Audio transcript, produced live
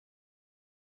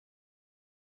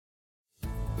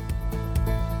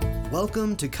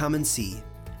Welcome to Come and See,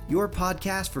 your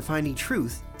podcast for finding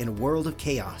truth in a world of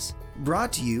chaos.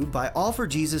 Brought to you by All for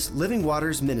Jesus Living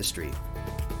Waters Ministry.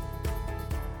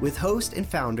 With host and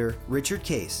founder Richard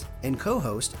Case and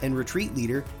co-host and retreat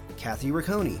leader Kathy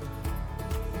Riccone.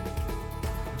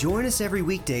 Join us every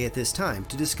weekday at this time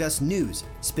to discuss news,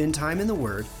 spend time in the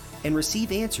Word, and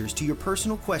receive answers to your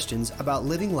personal questions about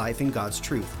living life in God's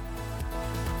truth.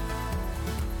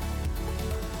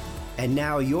 And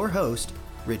now your host,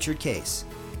 Richard Case.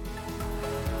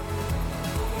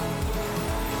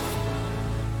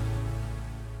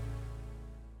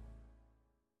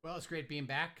 Well, it's great being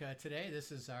back today.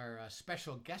 This is our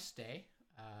special guest day,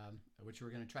 which we're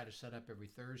going to try to set up every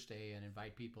Thursday and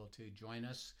invite people to join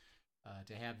us,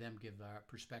 to have them give a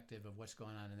perspective of what's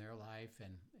going on in their life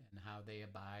and how they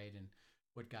abide and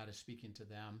what God is speaking to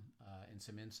them and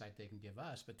some insight they can give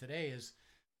us. But today is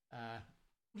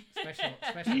special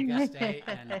guest day,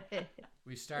 and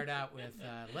we start out with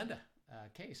Linda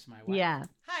Case, my wife. Yeah.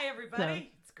 Hi,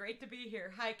 everybody. It's great to be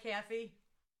here. Hi, Kathy.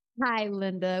 Hi,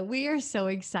 Linda. We are so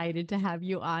excited to have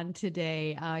you on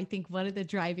today. I think one of the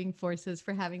driving forces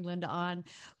for having Linda on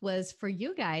was for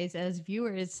you guys as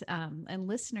viewers and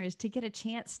listeners to get a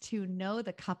chance to know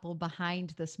the couple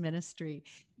behind this ministry.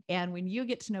 And when you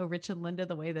get to know Rich and Linda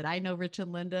the way that I know Rich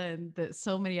and Linda and that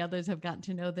so many others have gotten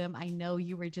to know them, I know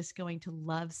you are just going to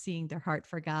love seeing their heart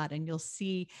for God, and you'll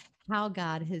see how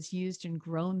God has used and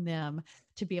grown them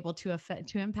to be able to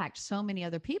impact so many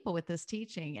other people with this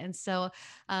teaching. And so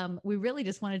we really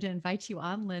just wanted to invite you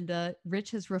on, Linda.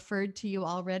 Rich has referred to you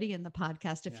already in the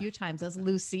podcast a few times as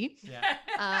Lucy. Yeah.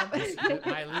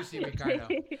 My Lucy Ricardo.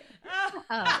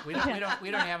 We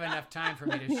don't have enough time for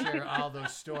me to share all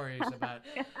those stories about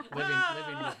living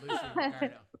with Lucy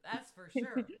Ricardo. That's for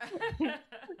sure.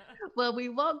 Well, we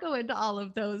won't go into all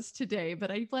of those today, but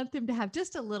I want them to have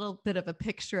just a little bit of a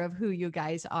picture of who you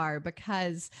guys are,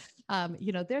 because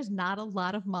there's not a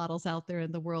lot of models out there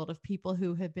in the world of people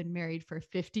who have been married for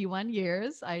 51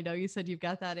 years. I know you said you've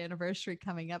got that anniversary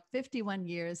coming up, 51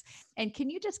 years. And can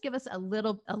you just give us a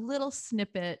little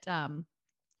snippet,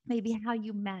 maybe how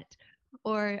you met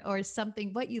or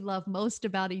something, what you love most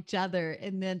about each other,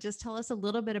 and then just tell us a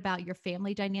little bit about your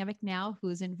family dynamic now,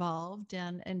 who's involved,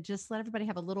 and just let everybody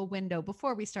have a little window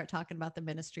before we start talking about the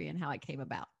ministry and how it came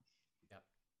about. Yep.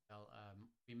 Well,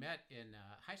 we met in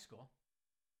high school.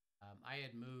 I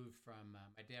had moved from,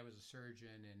 my dad was a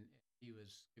surgeon, and he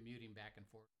was commuting back and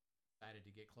forth, decided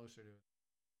to get closer to,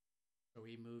 so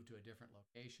he moved to a different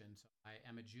location. So I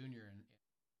am a junior in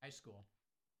high school.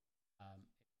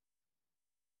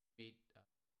 Meet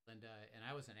Linda, and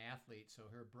I was an athlete, so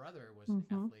her brother was an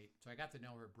athlete. So I got to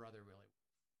know her brother really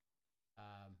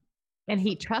well. And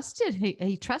he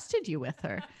trusted you with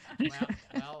her. Kind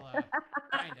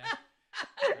of.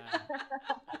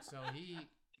 So he,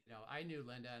 I knew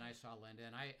Linda, and I saw Linda,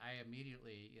 and I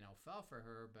immediately, fell for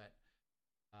her, but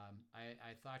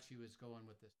I thought she was going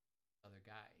with this other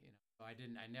guy, So I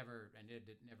never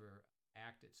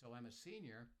acted. So I'm a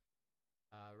senior,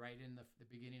 right in the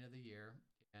beginning of the year,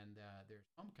 and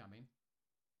there's homecoming,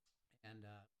 and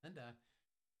Linda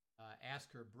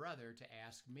asked her brother to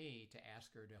ask me to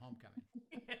ask her to homecoming.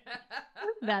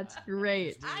 That's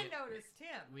great. I noticed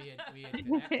him. We had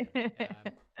connected,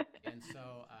 and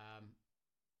so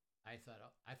I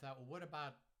thought, well, what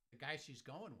about the guy she's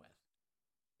going with?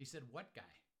 He said, what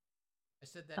guy? I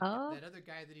said, that other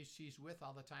guy that she's with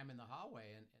all the time in the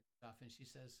hallway and stuff. And he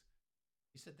said,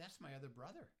 that's my other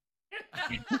brother.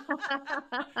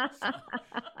 so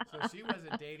she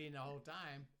wasn't dating the whole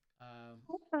time.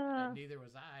 And neither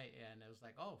was I. And it was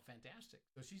like, oh, fantastic.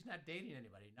 So she's not dating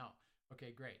anybody. No.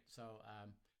 Okay, great. So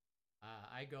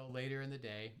I go later in the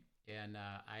day, and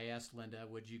I asked Linda,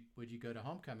 would you go to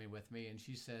homecoming with me? And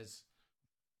she says,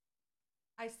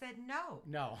 I said no.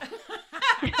 No.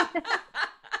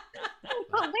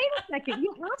 Well, wait a second.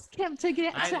 You asked him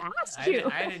to ask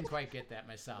you. I didn't quite get that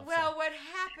myself. Well, what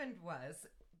happened was,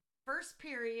 first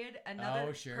period,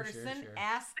 another person Sure.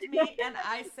 asked me, and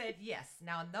I said yes.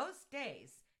 Now, in those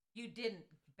days, you didn't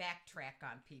backtrack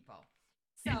on people.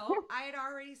 So I had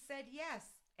already said yes.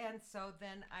 And so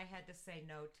then I had to say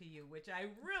no to you, which I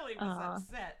really was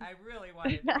upset. I really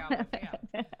wanted to go with him.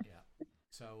 Yeah.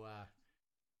 So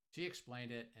she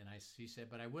explained it, and she said,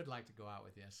 but I would like to go out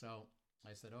with you. So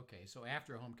I said, okay. So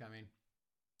after homecoming,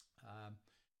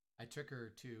 I took her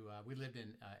to, we lived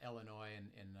in Illinois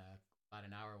and about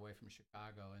an hour away from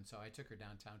Chicago. And so I took her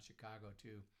downtown Chicago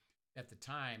to, at the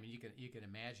time, and you can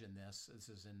imagine this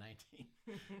is in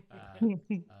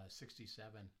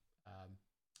 1967.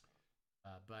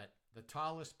 But the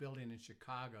tallest building in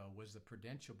Chicago was the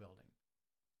Prudential Building.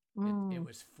 It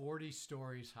was 40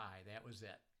 stories high. That was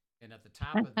it. and at the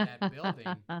top of that building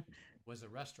was a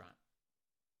restaurant.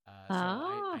 So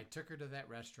Oh. I took her to that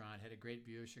restaurant, had a great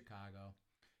view of Chicago,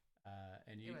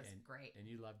 and It was great. and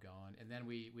you loved going. And then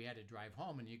we had to drive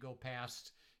home, and you go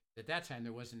past. At that time,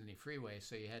 there wasn't any freeway,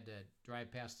 so you had to drive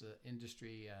past the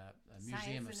industry,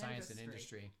 Museum of Science and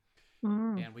Industry.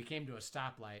 Mm. And we came to a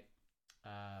stoplight,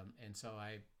 and so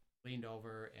I leaned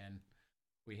over, and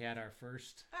we had our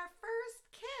first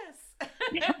Kiss.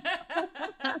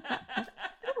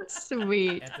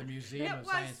 Sweet. at the Museum It of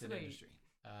was Science and sweet. Industry.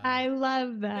 I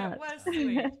love that. It was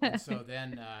sweet. And so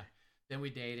then we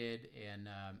dated,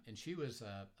 and she was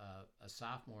a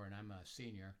sophomore, and I'm a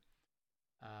senior.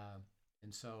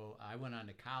 And so I went on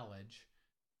to college,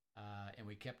 and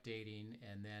we kept dating.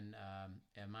 And then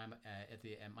at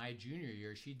my junior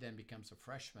year, she then becomes a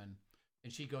freshman,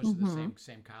 and she goes to the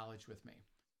same college with me.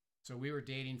 So we were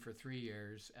dating for 3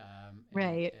 years.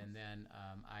 Right. And then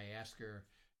I asked her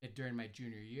during my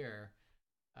junior year,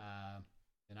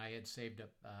 and I had saved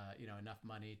up enough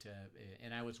money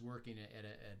and I was working at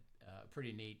a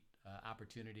pretty neat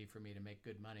opportunity for me to make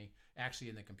good money, actually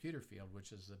in the computer field,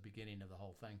 which is the beginning of the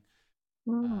whole thing.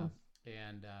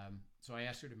 So I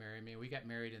asked her to marry me. We got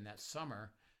married in that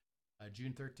summer,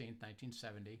 June 13th,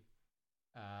 1970.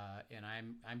 And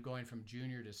I'm going from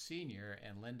junior to senior,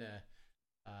 and Linda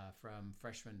from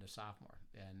freshman to sophomore.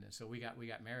 And so we got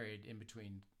married in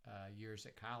between years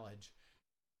at college.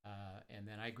 And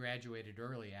then I graduated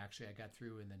early. Actually, I got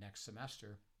through in the next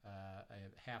semester,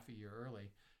 half a year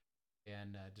early,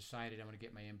 and decided I'm going to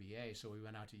get my MBA. So we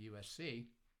went out to USC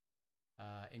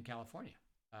in California.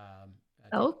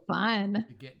 Fun.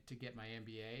 To get my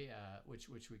MBA,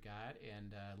 which we got.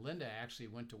 And Linda actually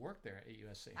went to work there at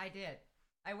USC. I did.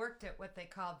 I worked at what they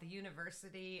called the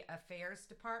University Affairs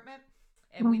Department,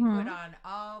 and we put on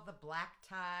all the black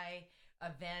tie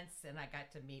events, and I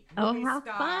got to meet movie how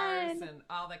stars fun. and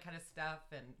all that kind of stuff.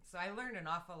 And so I learned an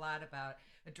awful lot about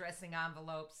addressing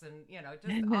envelopes and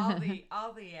just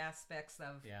all the aspects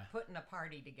of putting a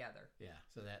party together. Yeah.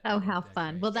 So that. How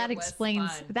fun. Great. Well, that It was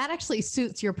explains, fun. that actually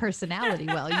suits your personality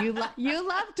well. You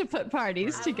love to put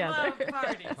parties together. I love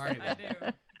parties. Party I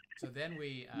do. So then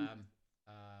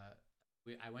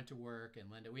I went to work, and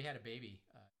Linda, we had a baby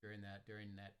during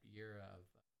that year of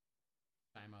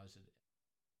time I was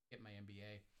get my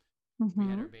MBA. We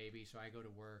had our baby, so I go to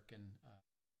work, and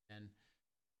then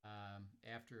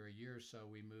after a year or so,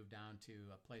 we moved down to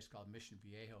a place called Mission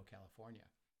Viejo, California,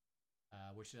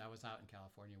 which I was out in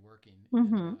California working.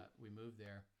 And, we moved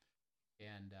there,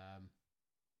 and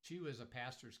she was a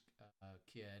pastor's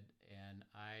kid, and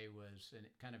I was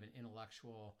kind of an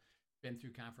intellectual, been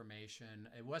through confirmation.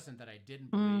 It wasn't that I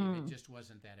didn't believe, it just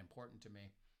wasn't that important to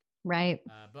me. Right.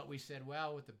 But we said,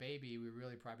 well, with the baby, we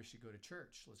really probably should go to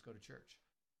church. Let's go to church.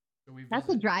 So That's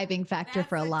a driving factor That's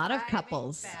for a lot of driving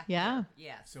couples. factor. Yeah.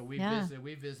 Yes. So we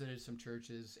visited some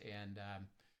churches, and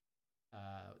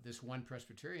this one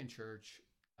Presbyterian church,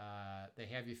 they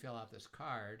have you fill out this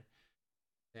card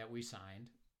that we signed.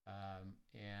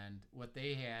 And what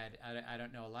they had, I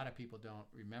don't know, a lot of people don't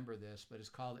remember this, but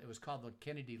it was called the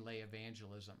Kennedy Lay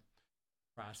Evangelism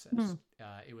process.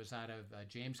 It was out of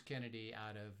James Kennedy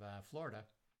out of Florida.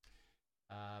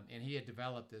 And he had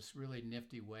developed this really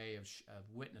nifty way of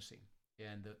witnessing.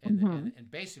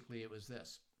 And basically it was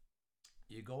this.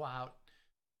 You go out,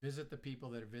 visit the people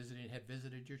that had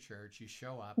visited your church, you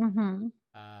show up, and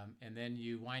then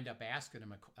you wind up asking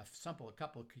them a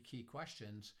couple of key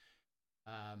questions.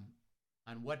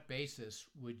 On what basis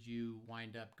would you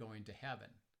wind up going to heaven?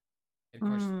 And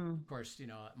of course,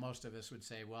 most of us would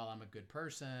say, well, I'm a good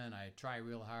person. I try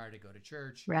real hard to go to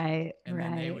church. Right. And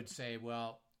then they would say,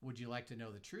 well, would you like to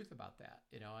know the truth about that?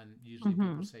 And usually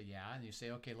people say, yeah. And you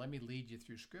say, okay, let me lead you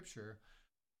through scripture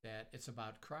that it's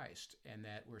about Christ, and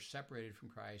that we're separated from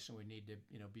Christ, and we need to,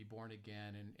 be born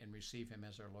again and receive him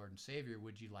as our Lord and Savior.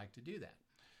 Would you like to do that?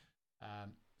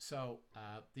 So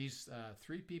these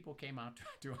three people came out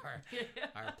to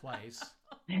our place.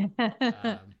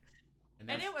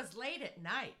 And it was late at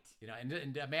night.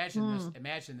 And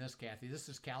imagine this, Kathy. This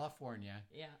is California.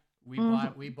 Yeah. We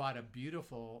bought a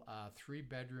beautiful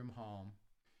 3-bedroom home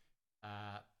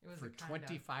for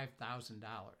 $25,000.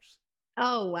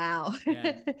 Oh, wow.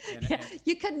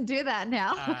 You couldn't do that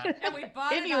now. And we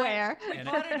bought anywhere. We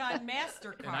bought it on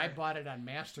MasterCard. And I bought it on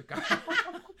MasterCard.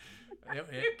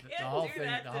 The whole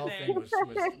thing was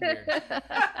weird.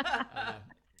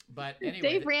 But anyway,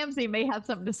 Dave Ramsey may have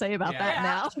something to say about that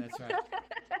now. That's right.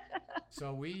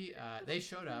 So they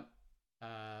showed up,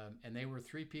 and they were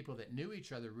 3 people that knew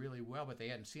each other really well, but they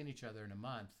hadn't seen each other in a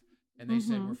month. And they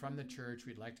said, we're from the church.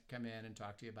 We'd like to come in and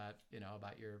talk to you about,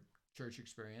 about your church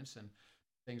experience and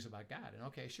things about God. And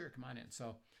okay, sure, come on in.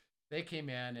 So they came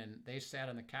in and they sat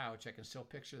on the couch. I can still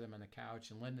picture them on the couch,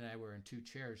 and Linda and I were in 2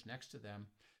 chairs next to them.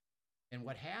 And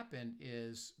what happened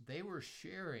is they were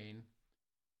sharing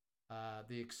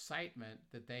the excitement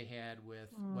that they had with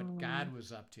what God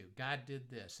was up to. God did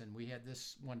this, and we had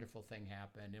this wonderful thing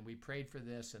happen, and we prayed for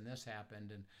this, and this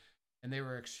happened, and they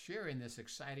were sharing this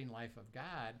exciting life of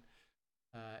God,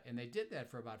 and they did that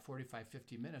for about 45,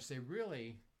 50 minutes. They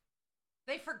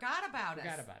forgot about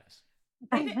forgot about us.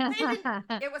 They didn't,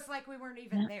 it was like we weren't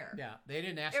even there. Yeah, they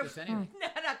didn't ask us anything.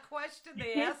 Not a question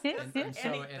they asked us. And so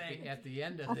anything. at the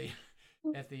end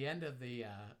of the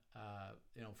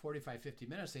 45, 50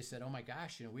 minutes, they said, "Oh my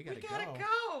gosh, we got to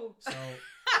go. So,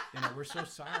 we're so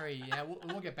sorry. Yeah,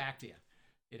 we'll get back to you."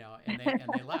 And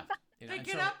they left. They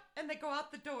get up and they go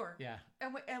out the door. Yeah.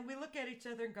 And we look at each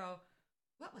other and go,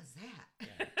 "What was that?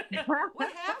 Yeah.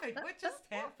 What happened? What just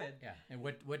happened?" Yeah. And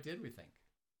what did we think?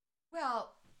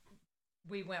 Well,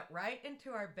 we went right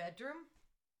into our bedroom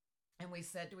and we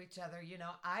said to each other,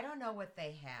 I don't know what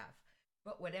they have,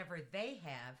 but whatever they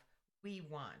have, we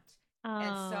want.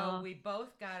 And so we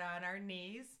both got on our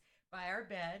knees by our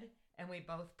bed and we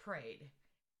both prayed.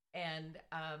 And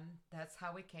that's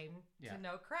how we came to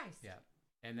know Christ. Yeah.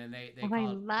 And then they I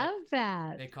called, love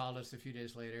that. They called us a few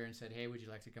days later and said, "Hey, would you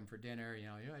like to come for dinner?"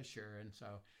 Sure. And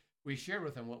so we shared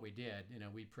with them what we did.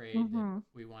 We prayed that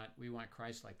we want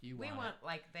Christ like you want. We want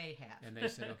like they have. And they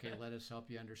said, "Okay, let us help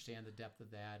you understand the depth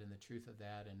of that and the truth of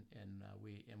that." And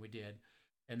we did.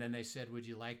 And then they said, "Would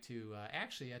you like to?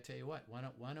 Actually, I tell you what.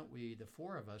 Why don't we, the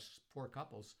 4 of us, 4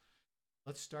 couples,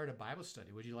 let's start a Bible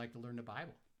study. Would you like to learn the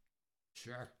Bible?"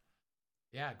 Sure.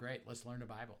 Yeah, great. Let's learn the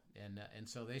Bible. And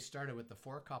so they started with the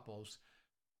 4 couples.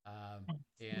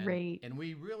 Great. And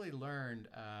we really learned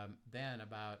then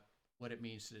about what it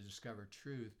means to discover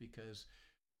truth, because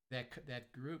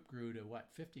that group grew to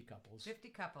 50 couples. 50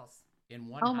 couples. In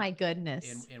one Oh my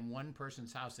goodness. In one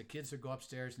person's house. The kids would go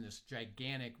upstairs in this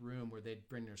gigantic room where they'd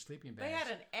bring their sleeping bags. They had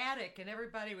an attic, and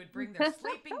everybody would bring their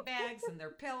sleeping bags and their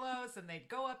pillows, and they'd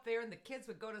go up there, and the kids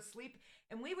would go to sleep,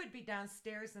 and we would be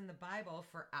downstairs in the Bible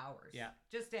for hours. Yeah.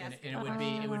 Just asking. And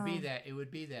it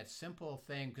would be that simple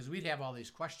thing, because we'd have all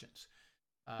these questions.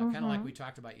 Kind of like we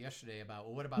talked about yesterday about,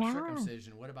 well, what about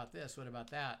circumcision? What about this? What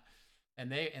about that? And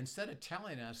they, instead of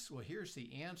telling us, well, here's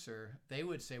the answer, they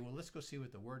would say, well, let's go see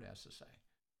what the Word has to say.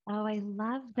 Oh, I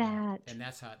love that. And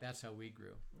that's how we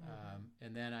grew.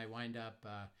 And then I wind up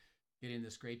getting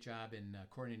this great job in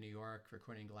Corning, New York, for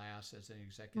Corning Glass as an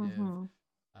executive.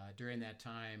 During that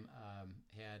time,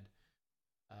 had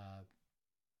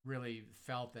really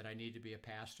felt that I needed to be a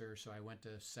pastor, so I went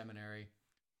to seminary,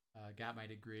 got my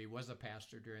degree, was a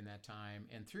pastor during that time,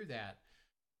 and through that,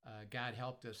 God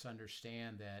helped us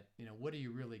understand that, what are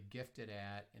you really gifted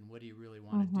at, and what do you really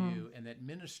want to do, and that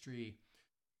ministry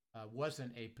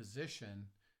wasn't a position,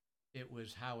 it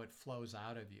was how it flows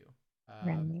out of you.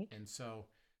 Right. And so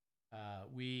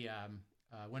we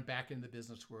went back into the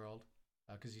business world,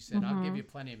 because he said, "I'll give you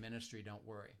plenty of ministry, don't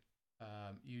worry.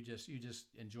 You just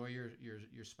enjoy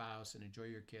your spouse and enjoy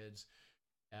your kids,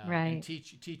 and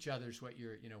teach others what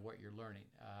you're learning."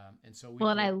 And so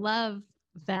and I love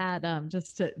that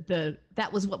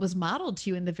that was what was modeled to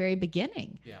you in the very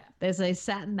beginning. Yeah. As they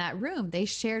sat in that room, they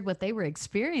shared what they were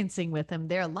experiencing with them,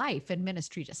 their life, and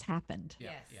ministry just happened.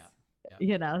 Yeah. Yes.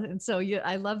 Yeah. And so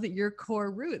I love that your core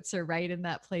roots are right in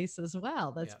that place as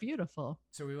well. That's beautiful.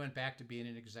 So we went back to being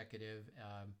an executive,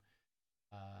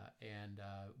 and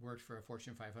worked for a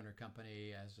Fortune 500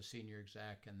 company as a senior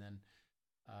exec, and then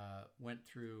went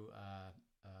through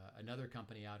another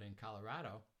company out in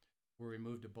Colorado, where we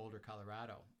moved to Boulder,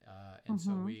 Colorado. And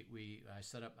so I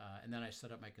set up, and then I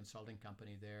set up my consulting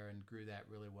company there and grew that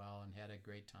really well and had a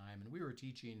great time. And we were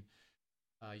teaching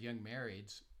young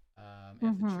marrieds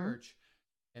at the church.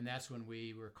 And that's when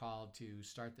we were called to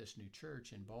start this new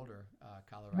church in Boulder,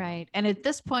 Colorado. Right. And at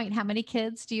this point, how many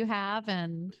kids do you have,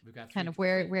 and we've got kind of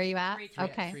where are you at?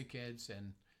 Okay. 3 kids,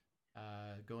 and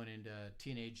going into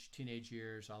teenage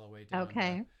years, all the way down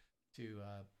to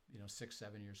 6,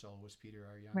 7 years old was Peter,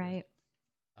 our youngest. Right.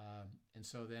 And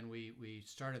so then we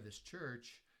started this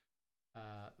church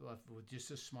with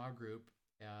just a small group,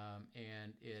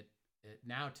 and it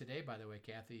now today, by the way,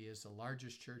 Kathy, is the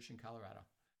largest church in Colorado.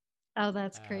 Oh,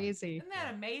 that's crazy! Isn't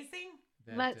that amazing?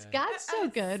 God's so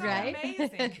good, so right?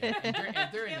 Amazing.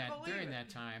 And during that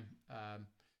time,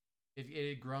 it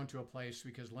had grown to a place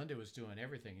because Linda was doing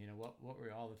everything. What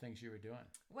were all the things you were doing?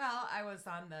 Well, I was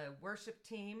on the worship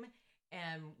team,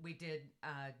 and we did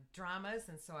dramas,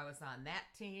 and so I was on that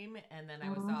team, and then I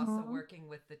was also working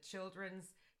with the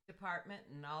children's department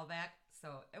and all that.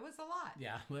 So it was a lot.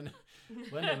 Yeah, Linda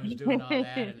was doing all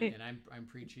that, and I'm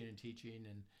preaching and teaching,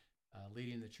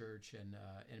 leading the church,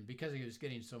 and because he was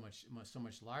getting so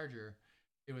much larger,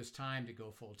 it was time to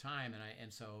go full time.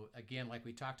 And so again, like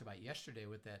we talked about yesterday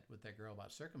with that girl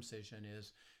about circumcision,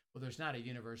 is, well, there's not a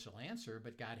universal answer,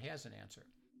 but God has an answer.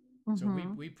 So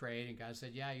we prayed, and God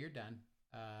said, yeah, you're done.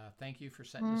 Thank you for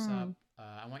setting this up.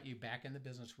 I want you back in the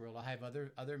business world. I'll have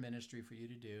other ministry for you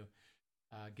to do.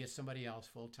 Get somebody else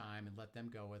full time and let them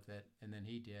go with it. And then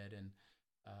he did. And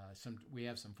we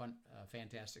have some fun,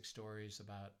 fantastic stories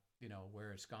about,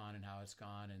 where it's gone and how it's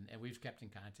gone. And we've kept in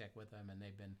contact with them, and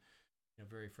they've been,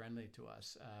 very friendly to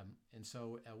us. And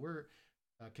so we're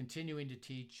continuing to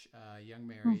teach young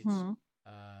marrieds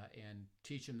and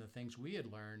teach them the things we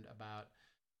had learned about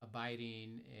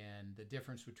abiding and the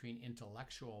difference between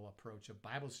intellectual approach of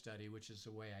Bible study, which is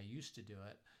the way I used to do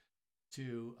it,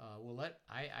 to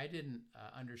I didn't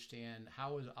understand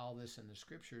how is all this in the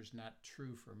scriptures not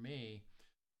true for me,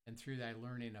 and through that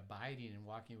learning, abiding, and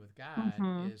walking with God,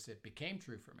 is it became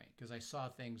true for me, because I saw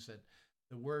things that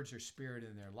the words are spirit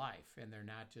in their life, and they're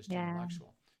not just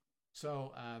intellectual.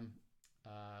 So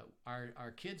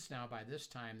our kids now, by this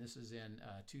time, this is in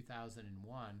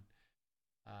 2001.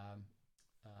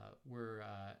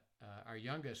 Our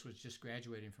youngest was just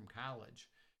graduating from college,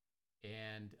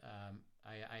 and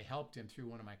I helped him through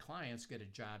one of my clients get a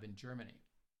job in Germany.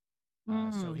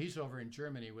 So he's over in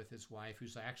Germany with his wife,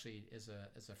 who's actually is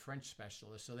a French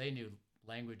specialist. So they knew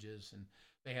languages, and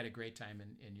they had a great time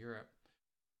in Europe.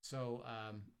 So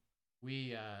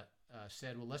we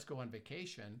said, well, let's go on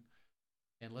vacation,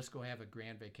 and let's go have a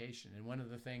grand vacation. And one of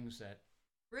the things that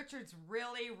Richard's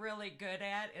really, really good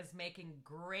at is making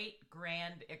great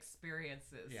grand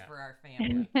experiences for our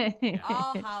family.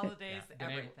 All holidays,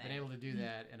 everything. Been able to do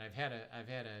that, and I've had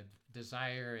a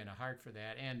desire and a heart for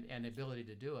that, and ability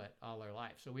to do it all our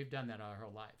life. So we've done that our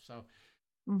whole life. So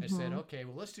I said, okay,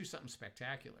 well, let's do something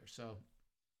spectacular. So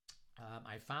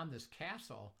I found this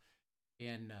castle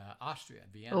in Austria,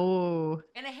 Vienna. Oh,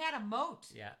 and it had a moat.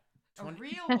 Yeah. A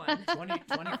real one. 25,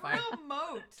 a real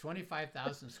moat.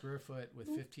 25,000 square foot with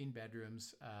 15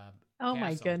 bedrooms. oh my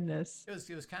castle. goodness.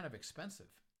 It was kind of expensive.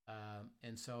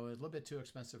 And so it was a little bit too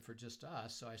expensive for just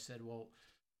us. So I said, well,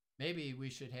 maybe we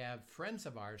should have friends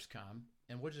of ours come,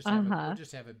 and we'll just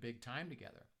have a big time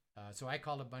together. So I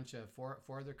called a bunch of four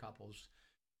other couples,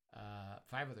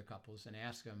 5 other couples, and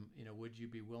asked them, would you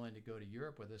be willing to go to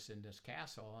Europe with us in this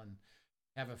castle and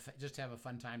just have a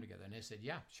fun time together? And they said,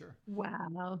 yeah, sure.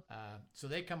 Wow. So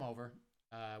they come over.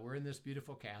 We're in this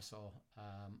beautiful castle,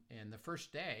 and the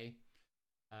first day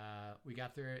we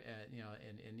got there,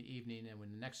 in the evening, and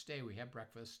when the next day we had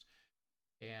breakfast,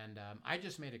 and I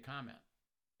just made a comment,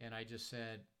 and I just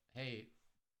said, hey,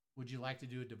 would you like to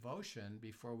do a devotion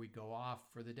before we go off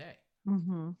for the day?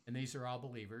 And these are all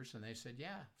believers, and they said,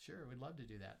 yeah, sure, we'd love to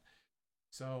do that.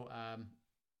 So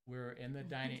we're in the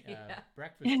dining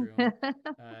breakfast room,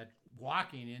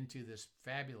 walking into this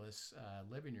fabulous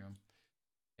living room,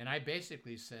 and I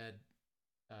basically said,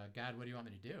 God, what do you want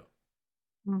me to do?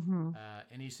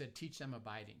 And he said, teach them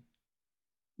abiding.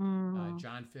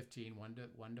 John 15, 1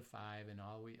 to 5, and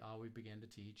all we began to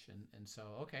teach. And so,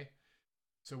 okay.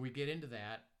 So we get into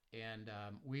that, and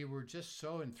we were just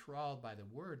so enthralled by the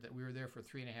word that we were there for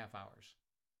 3.5 hours.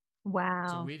 Wow.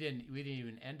 So we didn't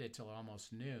even end it till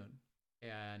almost noon.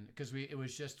 And because it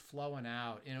was just flowing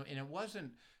out, and it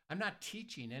wasn't, I'm not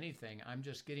teaching anything. I'm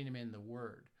just getting them in the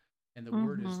word, and the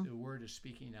word is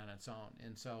speaking on its own.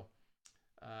 And so,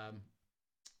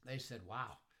 they said,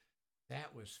 wow,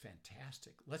 that was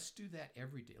fantastic. Let's do that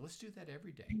every day.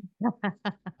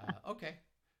 Okay.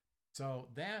 So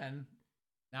then,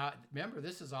 now remember,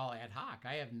 this is all ad hoc.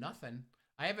 I have nothing.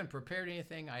 I haven't prepared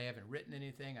anything. I haven't written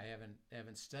anything. I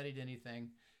haven't studied anything.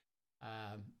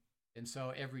 And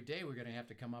so every day we're going to have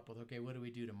to come up with, okay, what do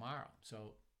we do tomorrow?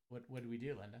 So what do we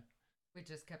do, Linda? We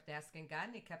just kept asking God,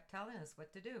 and he kept telling us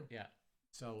what to do. Yeah.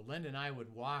 So Linda and I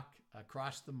would walk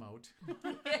across the moat.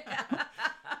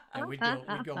 And we'd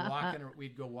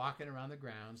go walking around the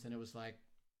grounds, and it was like,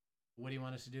 what do you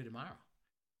want us to do tomorrow?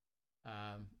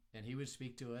 And he would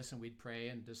speak to us, and we'd pray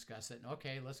and discuss it. And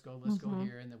okay, let's go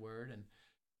here in the word. And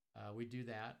we'd do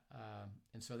that.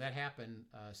 And so that happened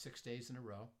 6 days in a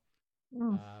row.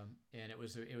 And it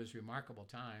was a remarkable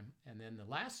time. And then the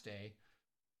last day,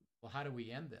 well, how do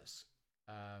we end this?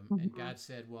 And God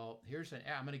said, well,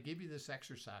 I'm going to give you this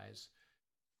exercise.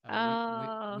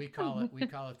 We call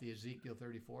it the Ezekiel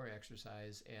 34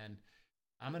 exercise. And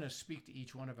I'm going to speak to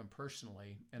each one of them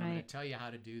personally, and I'm going to tell you how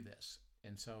to do this.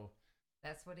 And so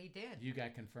that's what he did. You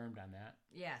got confirmed on that.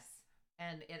 Yes.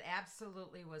 And it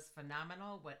absolutely was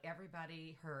phenomenal what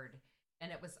everybody heard.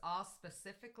 And it was all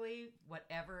specifically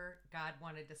whatever God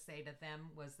wanted to say to them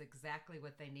was exactly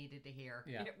what they needed to hear.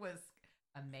 Yeah. It was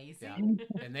amazing.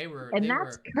 Yeah. And they were, And they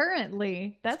that's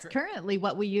were, currently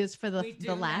what we use for We the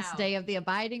do last now. day of the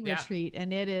abiding Yeah. retreat.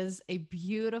 And it is a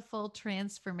beautiful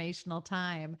transformational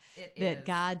time It that is.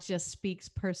 God just speaks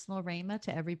personal rhema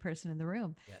to every person in the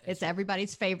room. yeah, It's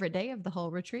everybody's favorite day of the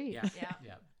whole retreat. Yeah, Yeah.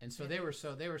 yeah. And so It they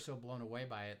were so blown away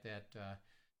by it that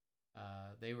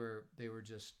they were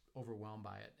just overwhelmed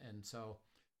by it, and so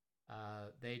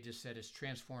they just said it's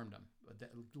transformed them.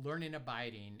 Learning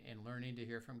abiding and learning to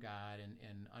hear from God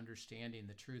and understanding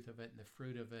the truth of it and the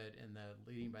fruit of it and the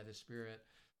leading by the Spirit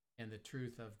and the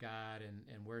truth of God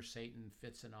and where Satan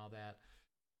fits in all that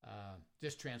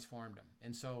just transformed them.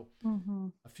 And so Mm-hmm.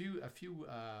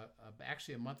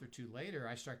 actually a month or two later,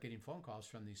 I start getting phone calls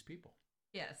from these people.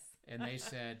 Yes. And they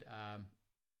said,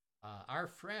 our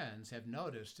friends have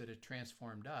noticed that it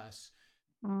transformed us.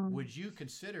 Would you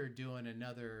consider doing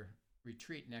another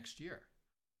retreat next year?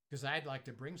 Because I'd like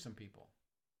to bring some people.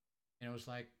 And it was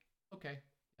like, okay.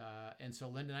 And so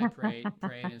Linda and I prayed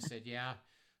and said, yeah,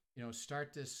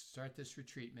 start this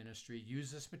retreat ministry.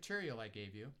 Use this material I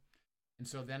gave you. And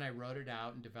so then I wrote it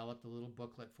out and developed a little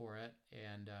booklet for it.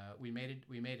 And we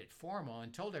made it formal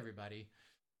and told everybody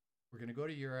we're going to go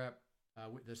to Europe.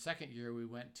 The second year we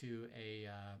went to a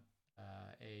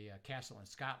castle in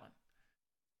Scotland.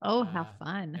 Oh, how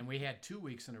fun. And we had 2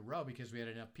 weeks in a row because we had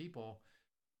enough people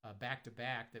back to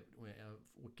back that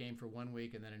came for 1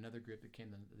 week and then another group that came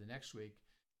the next week.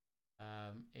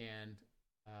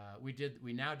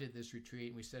 We now did this retreat,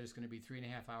 and we said it's going to be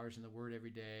 3.5 hours in the Word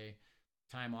every day,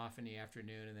 time off in the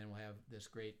afternoon, and then we'll have this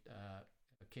great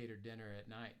catered dinner at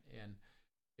night. And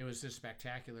it was just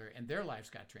spectacular, and their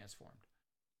lives got transformed.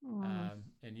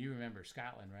 And you remember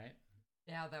Scotland, right?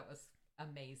 Yeah, that was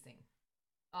amazing.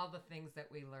 All the things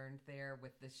that we learned there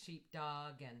with the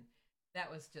sheepdog, and that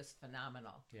was just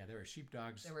phenomenal. Yeah, there were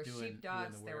sheepdogs. There were doing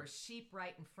sheepdogs. the There work. were sheep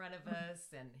right in front of us,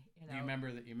 and Do you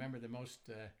remember the most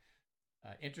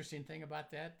interesting thing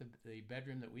about that? The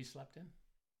bedroom that we slept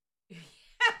in.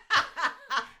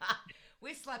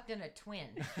 We slept in a twin.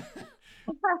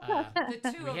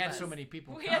 The two we of had us. so many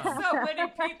people We come. had so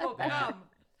many people that come.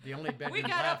 The only bedroom We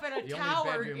got left, up in a the only tower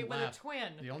bedroom with left, a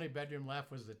twin. The only bedroom left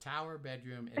was the tower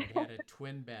bedroom, and it had a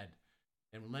twin bed.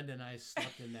 And Linda and I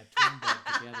slept in that twin bed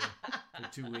together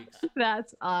for 2 weeks,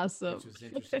 That's awesome. which was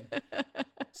interesting.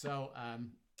 So,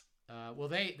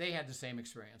 they had the same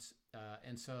experience,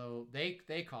 and so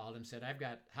they called and said,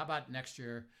 how about next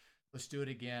year? Let's do it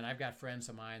again. I've got friends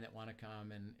of mine that want to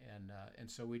come, and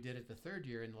so we did it the third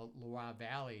year in Loire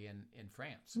Valley in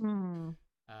France.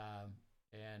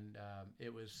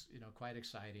 It was quite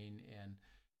exciting,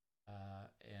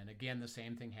 and again the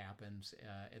same thing happens,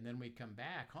 and then we come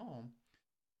back home,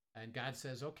 and God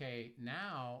says, okay,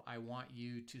 now I want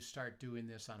you to start doing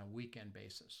this on a weekend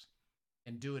basis,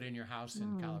 and do it in your house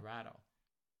in Colorado.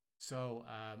 So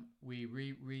we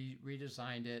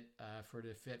redesigned it for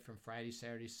to fit from Friday,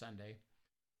 Saturday, Sunday,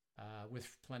 with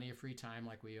plenty of free time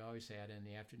like we always had in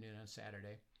the afternoon on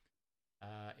Saturday.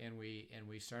 And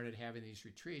we started having these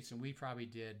retreats, and we probably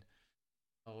did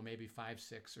maybe 5,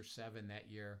 6, or 7 that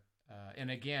year.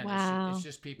 And again, Wow. it's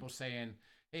just people saying,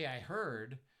 "Hey, I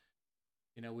heard,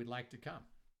 we'd like to come."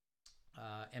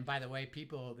 And by the way,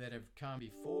 people that have come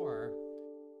before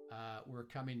were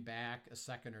coming back a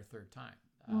second or third time.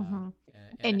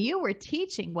 And you were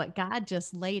teaching what God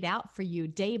just laid out for you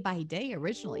day by day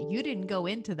originally. You didn't go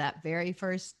into that very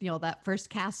first, that first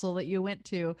castle that you went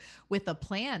to with a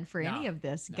plan for any of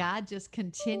this. No. God just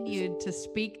continued to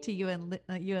speak to you and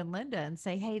Linda and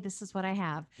say, hey, this is what I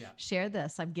have. Yeah. Share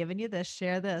this. I'm giving you this.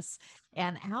 Share this.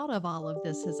 And out of all of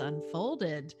this has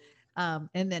unfolded.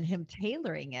 And then him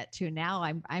tailoring it to now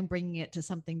I'm bringing it to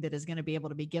something that is going to be able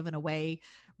to be given away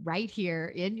right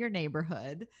here in your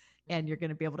neighborhood. And you're going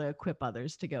to be able to equip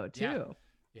others to go too.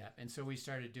 Yeah. And so we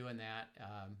started doing that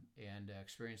and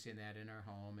experiencing that in our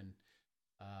home,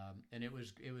 and it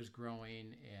was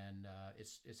growing, and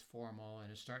it's formal,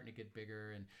 and it's starting to get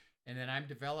bigger, and then I'm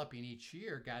developing each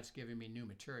year. God's giving me new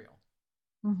material.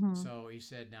 So he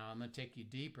said, now I'm going to take you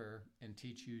deeper and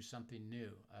teach you something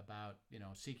new about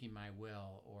seeking my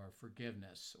will, or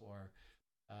forgiveness, or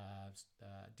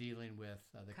dealing with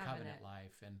the covenant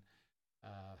life, and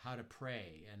how to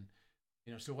pray, and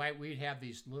so we'd have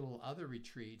these little other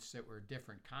retreats that were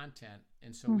different content,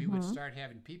 and so we would start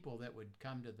having people that would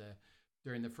come to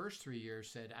during the first 3 years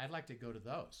said, I'd like to go to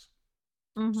those.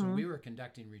 So we were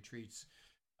conducting retreats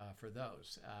for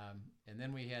those, and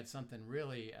then we had something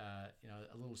really,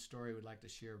 a little story we'd like to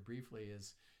share briefly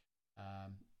is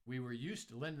we were used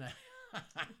to, Linda,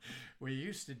 we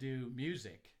used to do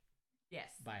music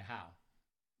Yes. By how?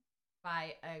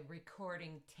 By a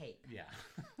recording tape. Yeah.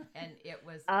 And it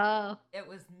was Oh. it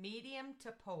was medium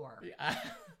to poor. Yeah.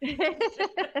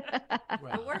 The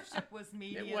Well, worship was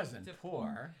medium it wasn't to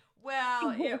poor.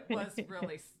 Well, it was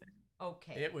really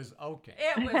okay. It was okay.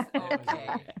 It was It was okay.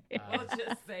 We'll Uh,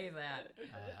 just say that.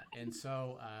 and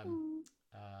so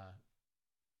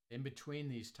in between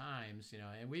these times,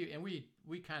 and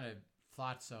we kind of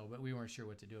thought so, but we weren't sure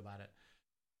what to do about it.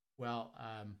 Well,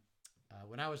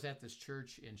 when I was at this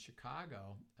church in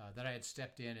Chicago, that I had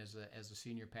stepped in as a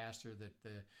senior pastor, that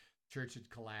the church had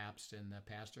collapsed and the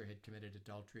pastor had committed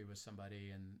adultery with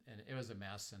somebody, and it was a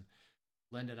mess. And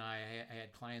Linda and I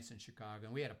had clients in Chicago,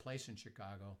 and we had a place in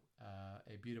Chicago,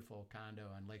 a beautiful condo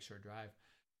on Lakeshore Drive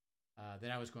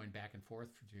that I was going back and forth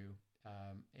to.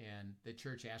 And the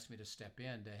church asked me to step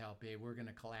in to help. Hey, we're going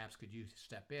to collapse. Could you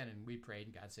step in? And we prayed,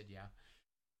 and God said, yeah.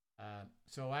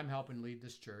 So I'm helping lead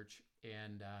this church.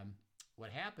 And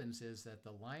what happens is that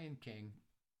the Lion King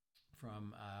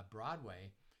from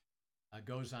Broadway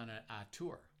goes on a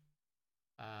tour.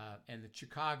 And the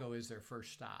Chicago is their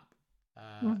first stop.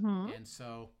 And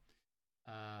so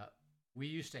we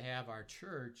used to have our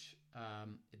church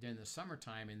during the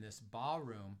summertime in this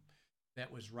ballroom that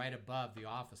was right above the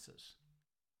offices.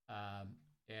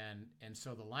 And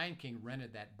so the Lion King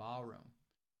rented that ballroom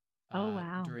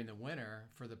during the winter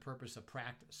for the purpose of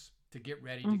practice, to get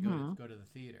ready to go to the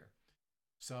theater.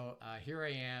 So here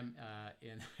I am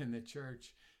in the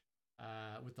church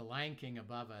with the Lion King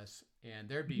above us, and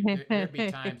there'd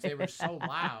be times they were so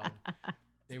loud.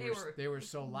 They were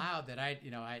so loud that I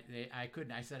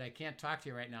couldn't. I said, I can't talk to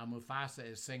you right now. Mufasa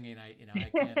is singing. I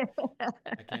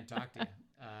can't talk to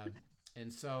you.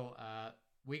 And so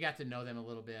we got to know them a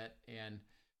little bit, and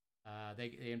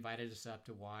they invited us up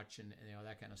to watch and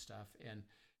that kind of stuff.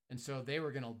 And so they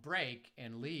were going to break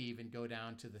and leave and go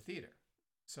down to the theater.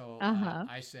 So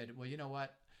I said, well, you know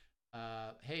what?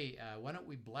 Hey, why don't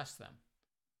we bless them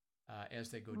as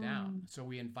they go down? So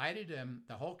we invited them,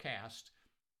 the whole cast,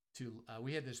 to.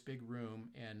 We had this big room,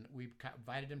 and we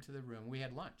invited them to the room. We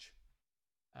had lunch,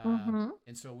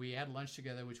 and so we had lunch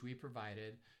together, which we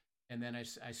provided. And then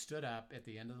I stood up at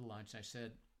the end of the lunch, and I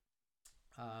said,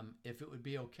 if it would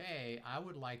be okay, I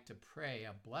would like to pray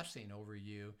a blessing over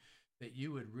you, that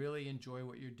you would really enjoy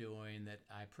what you're doing, that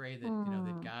I pray that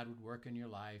that God would work in your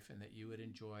life and that you would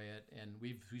enjoy it. And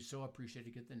we so appreciate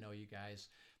to get to know you guys.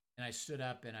 And I stood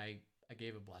up and I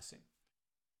gave a blessing.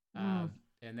 And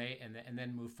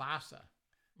then Mufasa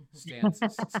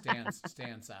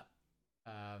stands up,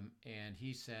 and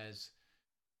he says,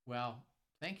 well,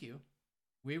 thank you.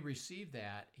 We received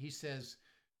that. He says,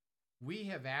 we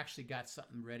have actually got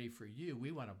something ready for you.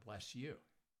 We want to bless you.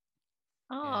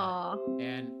 Oh.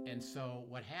 And so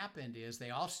what happened is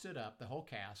they all stood up, the whole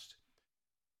cast,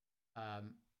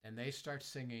 and they start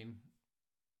singing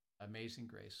Amazing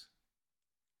Grace.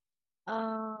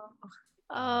 Oh,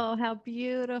 how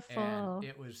beautiful. And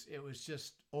it was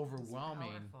just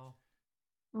overwhelming.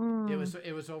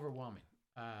 It was overwhelming.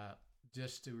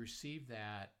 Just to receive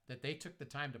that they took the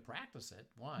time to practice it.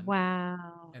 One.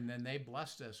 Wow. And then they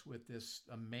blessed us with this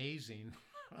amazing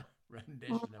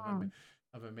rendition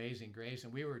of Amazing Grace.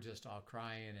 And we were just all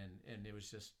crying, and it was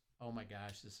just, oh my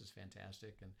gosh, this is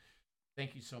fantastic. And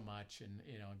thank you so much. And,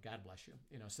 God bless you.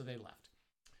 So they left.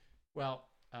 Well,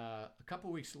 a couple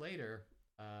weeks later,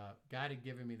 God had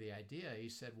given me the idea. He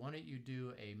said, why don't you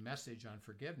do a message on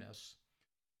forgiveness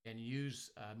and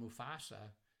use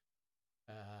Mufasa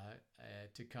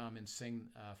to come and sing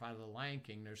out of the Lion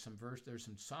King. There's some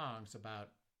songs about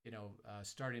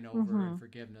starting over and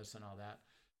forgiveness and all that.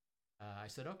 I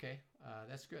said, okay,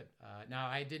 that's good. Now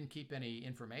I didn't keep any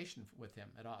information with him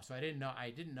at all, so I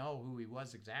didn't know who he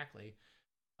was exactly,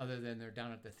 other than they're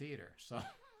down at the theater. So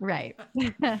right.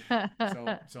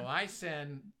 so I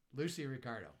send Lucy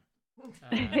Ricardo.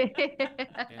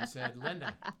 And said,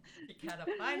 Linda, you gotta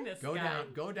find this go guy.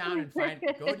 Go down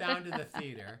to the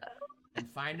theater and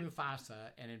find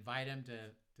Mufasa and invite him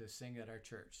to sing at our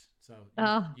church. So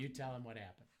you tell him what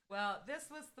happened. Well, this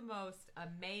was the most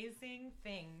amazing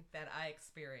thing that I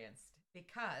experienced,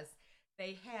 because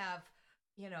they have,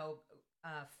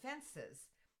 fences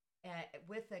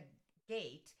with a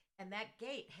gate, and that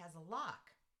gate has a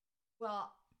lock.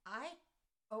 Well, I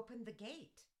opened the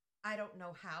gate. I don't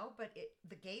know how, but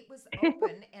the gate was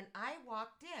open, and I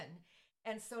walked in.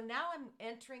 And so now I'm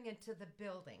entering into the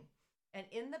building. And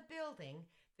in the building,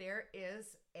 there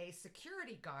is a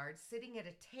security guard sitting at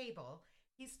a table.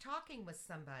 He's talking with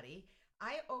somebody.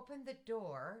 I open the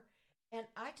door, and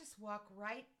I just walk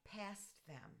right past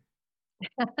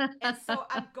them. And so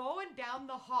I'm going down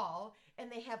the hall,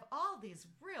 and they have all these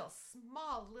real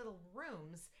small little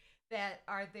rooms that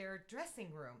are their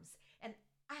dressing rooms. And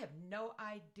I have no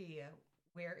idea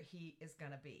where he is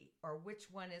going to be or which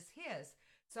one is his.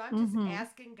 So I'm just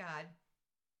asking God,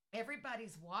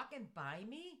 everybody's walking by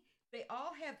me. They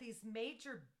all have these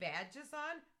major badges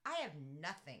on. I have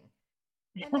nothing.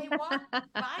 And they walk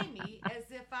by me as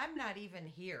if I'm not even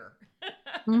here.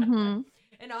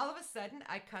 And all of a sudden,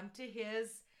 I come to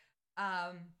his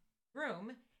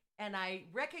room and I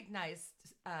recognized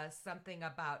something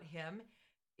about him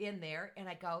in there. And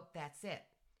I go, that's it.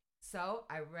 So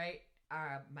I write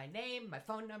my name, my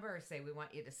phone number, or say, we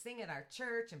want you to sing at our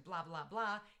church and blah, blah,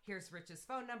 blah. Here's Rich's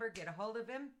phone number. Get a hold of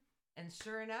him. And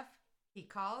sure enough, he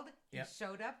called, he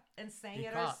showed up and sang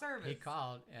at our service. He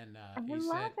called and he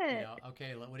said, you know,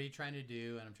 okay, what are you trying to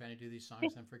do? And I'm trying to do these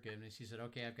songs on forgiveness. He said,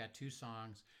 okay, I've got 2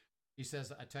 songs. He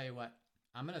says, I tell you what,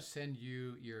 I'm going to send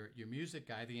you your music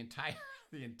guy, the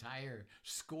entire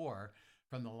score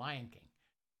from The Lion King.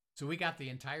 So we got the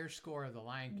entire score of The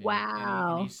Lion King.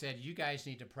 Wow. And he said, you guys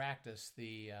need to practice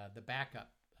the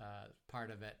backup part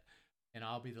of it, and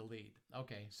I'll be the lead.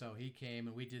 Okay, so he came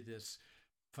and we did this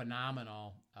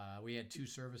phenomenal. We had 2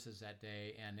 services that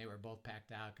day, and they were both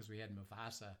packed out because we had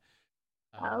Mufasa.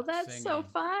 Oh, that's singing. so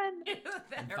fun!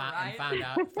 And Right?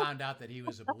 found out that he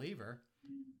was a believer.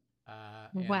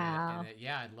 Wow.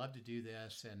 I'd love to do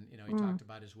this, and you know, he talked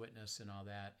about his witness and all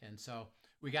that, and so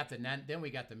we got then we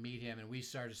got to meet him, and we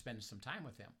started spending some time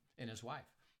with him and his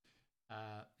wife.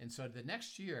 And so the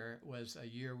next year was a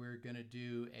year we were going to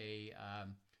do a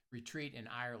retreat in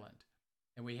Ireland.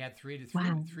 And we had 3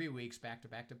 weeks back to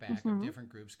back of different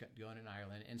groups going in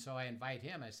Ireland. And so I invite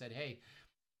him. I said, hey,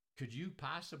 could you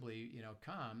possibly, you know,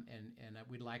 come and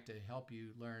we'd like to help you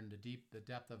learn the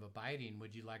depth of abiding.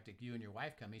 Would you like to, you and your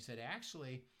wife come? He said,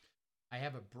 actually, I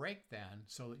have a break then.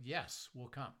 So yes, we'll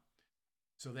come.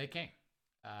 So they came.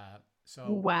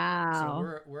 So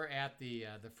we're at the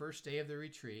first day of the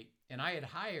retreat, and I had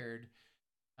hired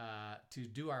to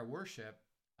do our worship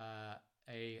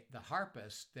the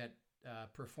harpist that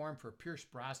performed for Pierce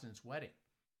Brosnan's wedding.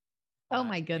 Oh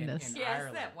my goodness! In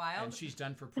Ireland. That wild? And she's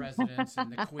done for presidents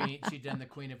and the Queen. She'd done the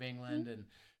Queen of England, and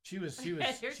she was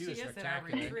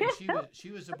spectacular.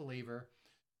 She was a believer,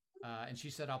 and she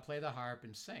said, "I'll play the harp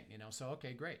and sing." You know, so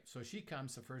okay, great. So she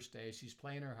comes the first day. She's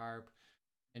playing her harp,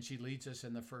 and she leads us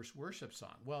in the first worship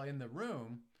song. Well, in the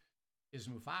room is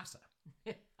Mufasa.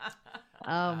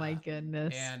 Oh my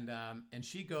goodness! And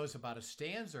she goes about a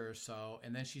stanza or so,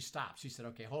 and then she stops. She said,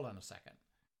 "Okay, hold on a second."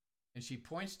 And she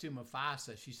points to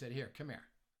Mufasa. She said, "Here, come here.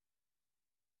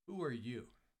 Who are you?"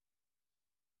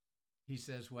 He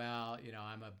says, "Well, you know,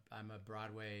 I'm a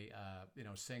Broadway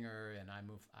singer, and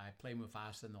I play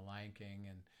Mufasa in The Lion King."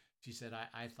 And she said,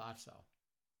 "I thought so."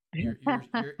 He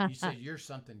said, "You're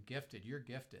something gifted. You're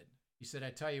gifted." He said, "I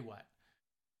tell you what."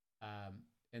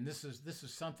 And this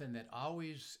is something that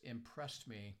always impressed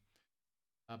me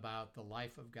about the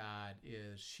life of God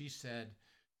is she said,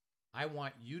 "I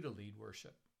want you to lead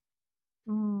worship.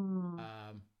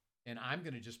 And I'm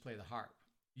going to just play the harp.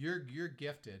 You're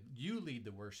gifted. You lead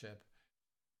the worship,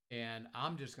 and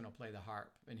I'm just going to play the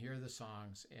harp and hear the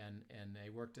songs." And they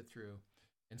worked it through.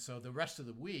 And so the rest of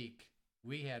the week,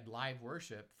 we had live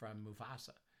worship from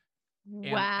Mufasa. And the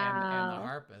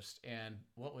harpist. And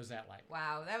what was that like?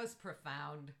 Wow, that was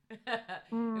profound.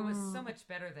 It was so much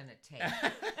better than a tape.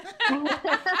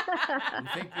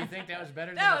 You think that was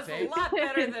better than a tape? That was a lot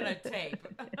better than a tape.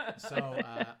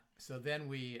 So then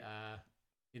we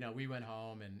went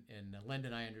home, and Linda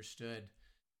and I understood,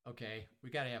 okay, we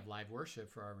got to have live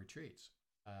worship for our retreats.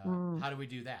 How do we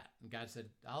do that? And God said,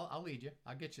 I'll lead you.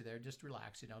 I'll get you there. Just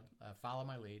relax, follow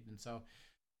my lead. And so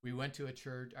we went to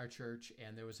our church,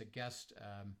 and there was a guest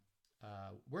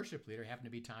worship leader, happened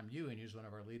to be Tom Ewan, who's one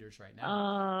of our leaders right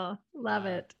now. Oh, love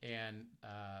it. And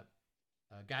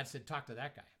God said, talk to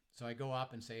that guy. So I go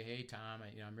up and say, "Hey, Tom,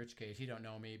 I'm Rich Case. You don't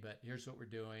know me, but here's what we're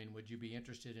doing. Would you be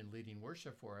interested in leading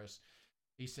worship for us?"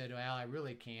 He said, "Well, I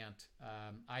really can't.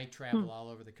 I travel all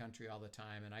over the country all the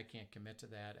time, and I can't commit to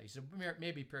that." He said,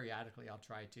 "Maybe periodically I'll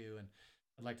try to, and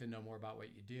I'd like to know more about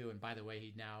what you do." And by the way,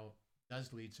 he now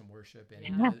does lead some worship, and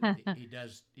he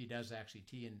does actually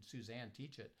Suzanne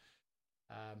teach it.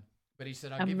 But he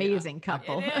said, "I'll amazing give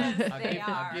couple.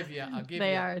 I'll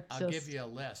give you a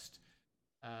list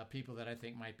of people that I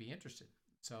think might be interested."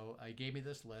 So he gave me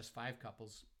this list, 5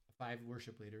 couples, 5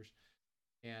 worship leaders,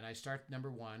 and I start number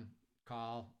 1.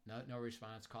 Call, no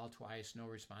response. Call twice, no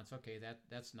response. Okay,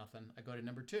 that's nothing. I go to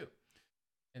number 2,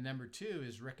 and number 2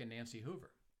 is Rick and Nancy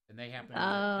Hoover, and they happen.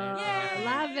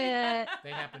 Love it.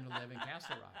 They happen to live in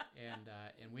Castle Rock, and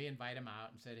we invite them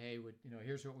out and said, "Hey,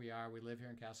 here's what we are. We live here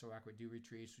in Castle Rock. We do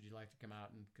retreats. Would you like to come out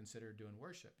and consider doing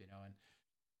worship?" And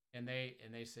And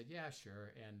they said, yeah,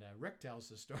 sure. And Rick tells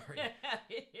the story that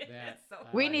It's so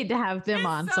We funny. need to have them It's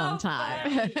on so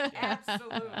sometime. funny.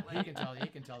 Absolutely. he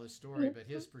can tell the story, but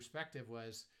his perspective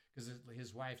was because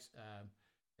his wife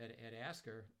had asked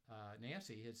her,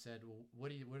 Nancy had said, well, what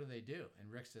do they do? And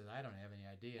Rick said, I don't have any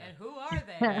idea. And who are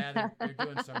they? Yeah, they're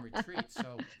doing some retreats.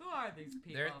 So Who are these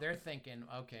people? they're thinking,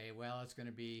 okay, well, it's going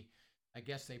to be, I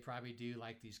guess they probably do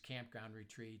like these campground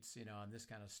retreats, and this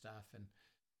kind of stuff.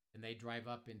 And they drive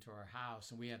up into our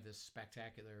house, and we have this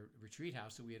spectacular retreat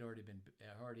house that we had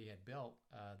already had built,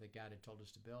 that God had told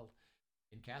us to build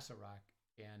in Castle Rock.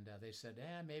 And they said,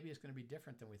 maybe it's going to be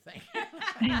different than we think.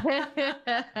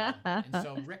 And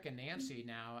so Rick and Nancy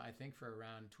now, I think for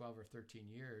around 12 or 13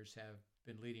 years, have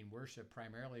been leading worship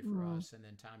primarily for us. And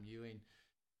then Tom Ewing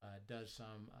does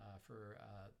some for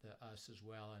us as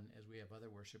well. And as we have other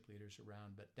worship leaders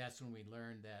around. But that's when we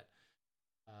learned that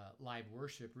live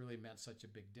worship really meant such a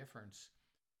big difference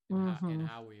in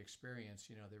how we experience,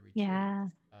 the retreat. Yeah.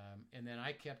 And then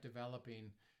I kept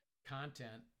developing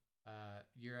content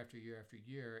year after year after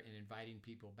year and inviting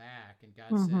people back. And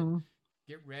God said,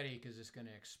 get ready because it's going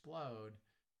to explode.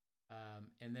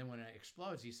 And then when it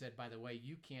explodes, he said, by the way,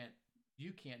 you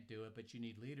can't do it, but you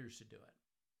need leaders to do it.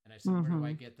 And I said, where do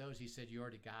I get those? He said, you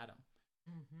already got them.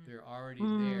 They're already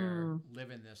there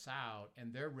living this out,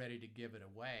 and they're ready to give it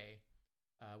away.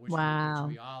 Which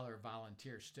we all are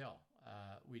volunteers still.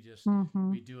 We just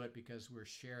we do it because we're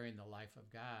sharing the life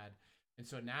of God. And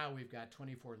so now we've got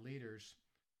 24 leaders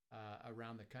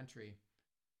around the country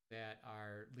that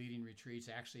are leading retreats,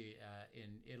 actually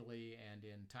in Italy and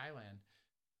in Thailand.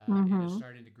 And it's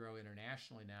starting to grow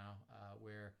internationally now,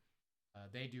 where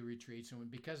they do retreats. And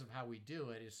because of how we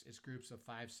do it, it's groups of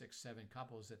 5, 6, 7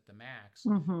 couples at the max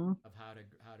of how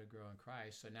to grow in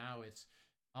Christ. So now it's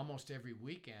almost every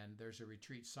weekend there's a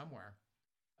retreat somewhere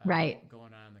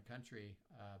going on in the country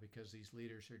because these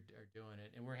leaders are doing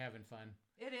it, and we're having fun.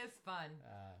 It is fun.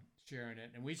 Sharing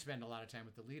it. And we spend a lot of time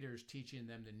with the leaders teaching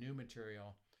them the new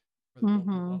material for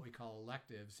what we call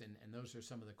electives. And those are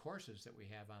some of the courses that we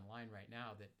have online right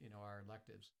now that, are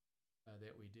electives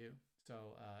that we do.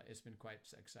 So it's been quite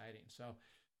exciting. So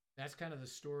that's kind of the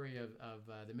story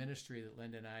of the ministry that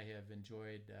Linda and I have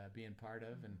enjoyed being part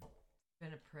of. And it's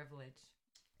been a privilege.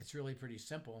 It's really pretty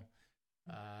simple.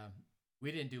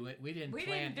 We didn't do it. We didn't do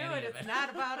any it. of it. It's not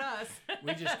about us.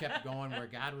 We just kept going where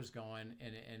God was going.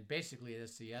 And basically,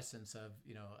 that's the essence of,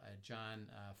 John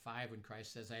 5, when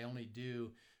Christ says, I only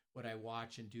do what I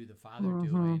watch and do the Father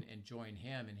doing and join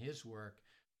him in his work.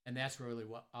 And that's really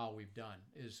all we've done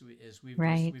is we've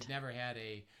never had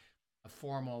a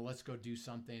formal, let's go do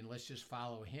something, let's just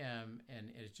follow him. And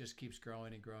it just keeps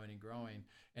growing and growing and growing.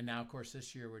 And now, of course,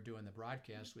 this year we're doing the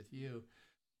broadcast with you.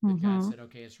 That God said,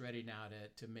 okay, it's ready now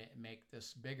to make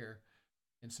this bigger.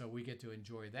 And so we get to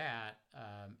enjoy that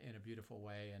in a beautiful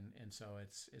way. And so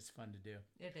it's fun to do.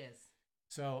 It is.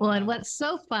 So, well, and what's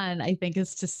so fun, I think,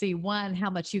 is to see how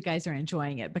much you guys are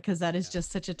enjoying it, because that is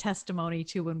just such a testimony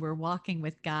to when we're walking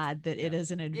with God that it is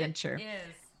an adventure. It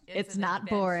is. It's not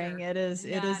boring. It is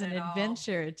an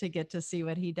adventure to get to see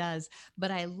what he does. But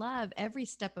I love every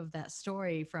step of that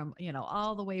story from,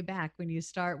 all the way back when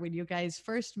you guys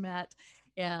first met,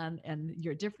 and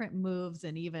your different moves,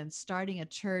 and even starting a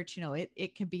church.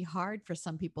 It can be hard for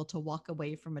some people to walk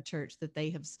away from a church that they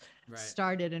have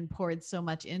started and poured so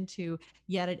much into.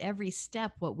 Yet at every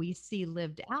step, what we see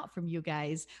lived out from you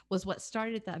guys was what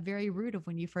started at that very root of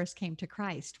when you first came to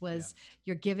Christ, was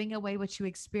you're giving away what you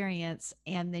experience,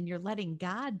 and then you're letting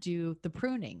God do the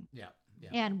pruning. Yeah.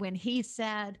 And when he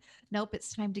said, nope,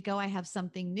 it's time to go, I have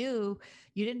something new,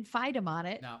 you didn't fight him on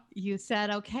it. No. You said,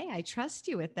 okay, I trust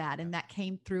you with that. And that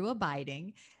came through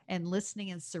abiding and listening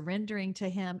and surrendering to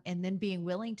him, and then being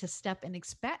willing to step and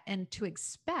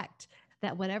expect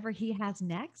that whatever he has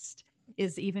next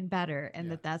is even better,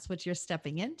 and that's what you're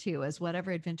stepping into, is whatever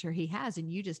adventure he has.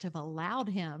 And you just have allowed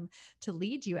him to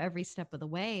lead you every step of the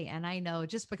way. And I know,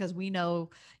 just because we know,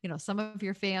 some of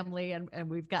your family, and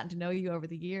we've gotten to know you over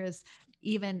the years,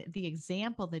 even the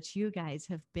example that you guys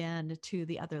have been to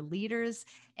the other leaders,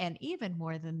 and even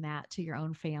more than that, to your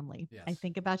own family. Yes. I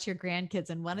think about your grandkids,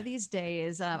 and one of these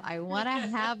days, I want to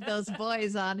have those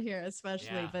boys on here,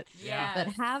 especially, but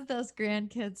have those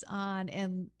grandkids on,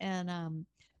 and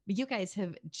you guys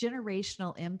have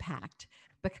generational impact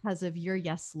because of your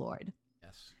yes, Lord.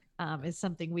 Yes. Is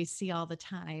something we see all the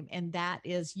time. And that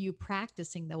is you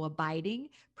practicing, though, abiding,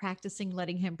 practicing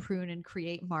letting him prune and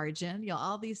create margin,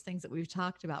 all these things that we've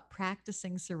talked about,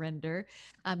 practicing surrender.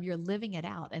 You're living it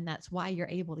out, and that's why you're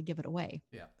able to give it away.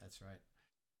 Yeah, that's right.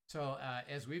 So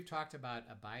as we've talked about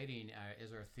abiding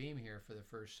as our theme here for the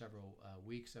first several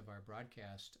weeks of our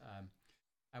broadcast,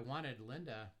 I wanted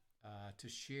Linda to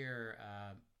share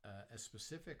a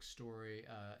specific story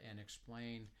and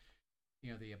explain,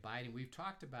 the abiding. We've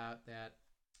talked about that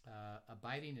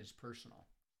abiding is personal,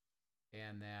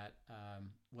 and that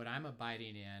what I'm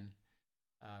abiding in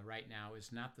right now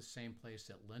is not the same place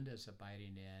that Linda's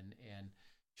abiding in. And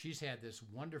she's had this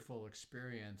wonderful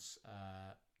experience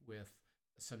with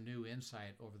some new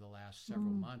insight over the last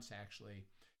several months, actually.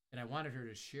 And I wanted her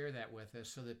to share that with us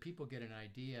so that people get an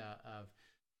idea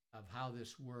of how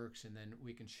this works, and then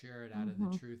we can share it out of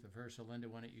the truth of her. So Linda,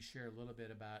 why don't you share a little bit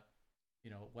about,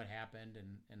 what happened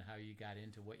and how you got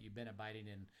into what you've been abiding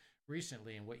in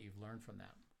recently and what you've learned from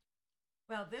that.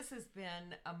 Well, this has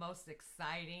been a most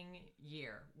exciting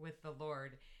year with the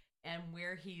Lord and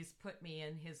where he's put me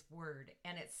in his word.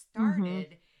 And it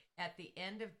started at the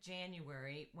end of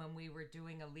January when we were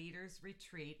doing a leaders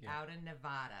retreat out in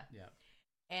Nevada. Yeah.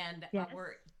 And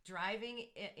we're driving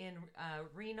in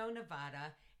Reno,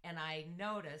 Nevada, and I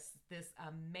noticed this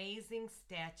amazing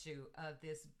statue of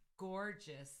this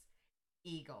gorgeous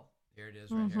eagle. There it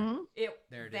is right here.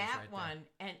 There it is right one,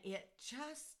 there. and it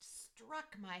just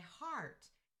struck my heart.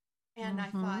 And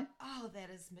I thought, oh, that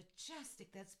is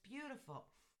majestic. That's beautiful.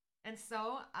 And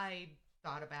so I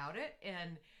thought about it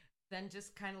and then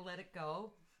just kind of let it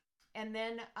go. And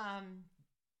then a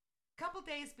couple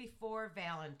days before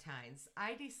Valentine's,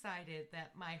 I decided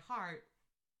that my heart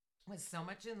was so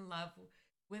much in love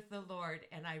with the Lord,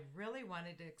 and I really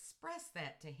wanted to express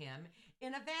that to him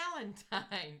in a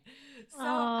Valentine. So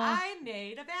I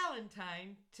made a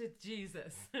Valentine to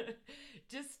Jesus,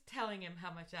 just telling him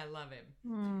how much I love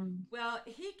him. Well,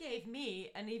 he gave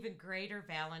me an even greater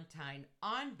Valentine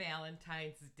on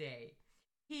Valentine's Day.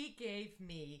 He gave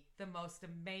me the most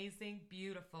amazing,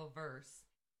 beautiful verse,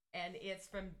 and it's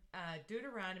from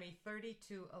Deuteronomy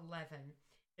 32:11.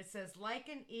 It says, like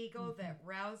an eagle that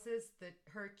rouses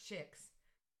her chicks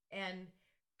and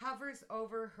hovers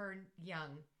over her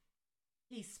young,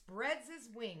 he spreads his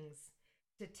wings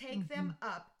to take them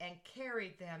up and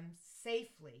carry them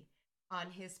safely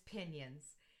on his pinions.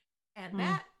 And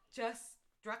that just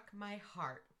struck my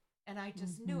heart. And I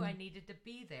just knew I needed to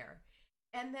be there.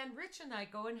 And then Rich and I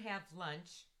go and have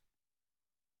lunch.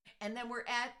 And then we're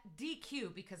at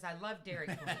DQ because I love Dairy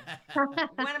Queen.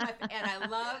 And I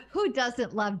love... Who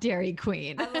doesn't love Dairy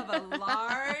Queen? I love a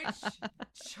large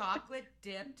chocolate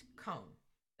dipped cone.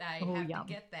 I have to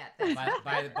get that.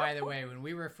 By the way, when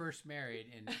we were first married,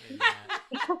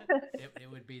 it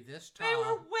would be this tall. They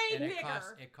were way and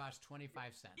bigger. It cost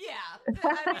 25 cents. Yeah,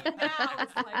 I mean, now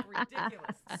it's like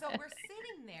ridiculous. So we're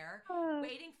sitting there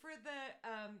waiting for the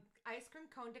ice cream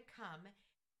cone to come,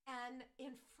 and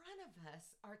in front of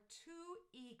us are two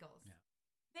eagles. Yeah.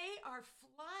 They are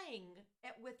flying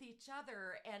with each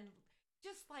other, and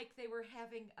just like they were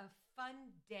having a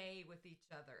fun day with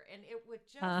each other. And it would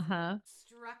just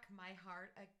struck my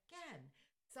heart again.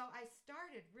 So I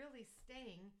started really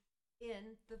staying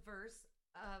in the verse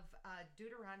of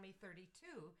Deuteronomy 32.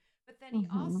 But then he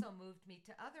also moved me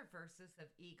to other verses of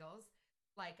eagles,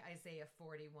 like Isaiah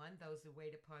 41. Those who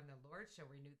wait upon the Lord shall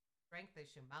renew strength. They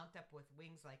shall mount up with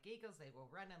wings like eagles. They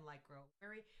will run and like grow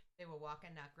weary. They will walk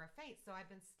and not grow faint. So I've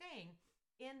been staying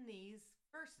in these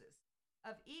verses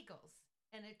of eagles.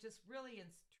 And it just really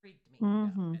intrigued me.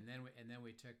 Yeah. And then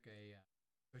we took a.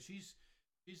 So she's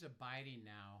abiding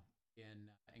now in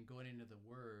and going into the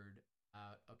Word.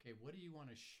 Okay, what do you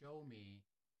want to show me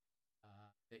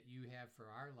that you have for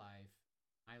our life,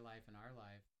 my life, and our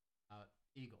life?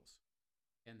 Eagles,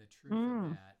 and the truth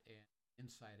of that, and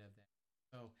insight of that.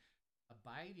 So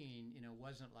abiding,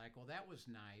 wasn't like, well, that was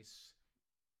nice.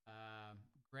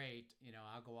 Great,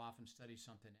 I'll go off and study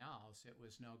something else. It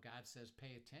was, no, God says,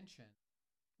 pay attention.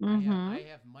 I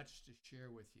have much to share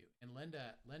with you. And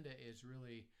Linda is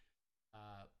really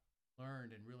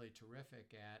learned and really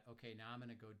terrific at, okay, now I'm going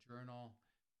to go journal,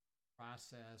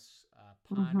 process,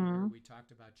 ponder. We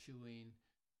talked about chewing,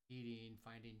 eating,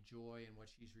 finding joy in what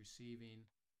she's receiving,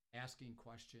 asking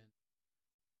questions.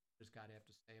 What does God have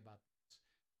to say about this?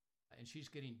 And she's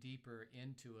getting deeper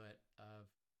into it of,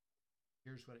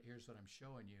 here's what I'm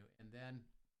showing you. And then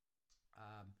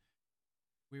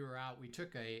we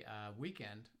took a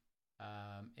weekend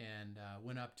and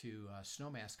went up to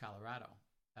Snowmass, Colorado.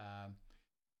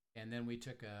 And then we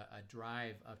took a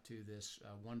drive up to this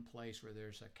one place where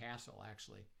there's a castle,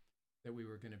 actually, that we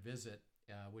were going to visit,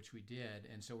 which we did.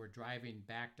 And so we're driving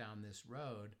back down this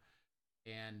road,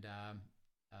 and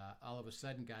all of a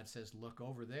sudden God says, look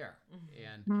over there.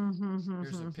 And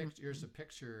here's a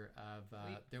picture of,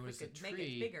 there was a tree, make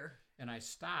it bigger. And I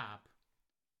stop,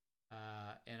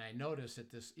 and I notice that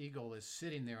this eagle is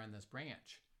sitting there on this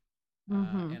branch.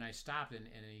 And I stopped and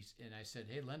I said,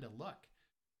 hey, Linda, look.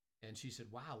 and she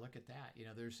said, "Wow, look at that!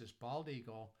 There's this bald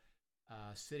eagle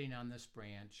sitting on this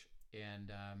branch,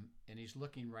 and he's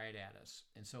looking right at us."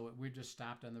 And so we just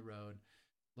stopped on the road,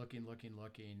 looking,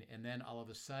 and then all of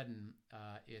a sudden,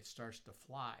 it starts to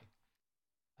fly.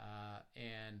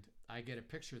 And I get a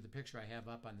picture. The picture I have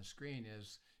up on the screen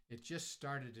is it just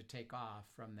started to take off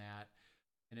from that,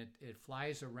 and it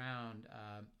flies around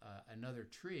another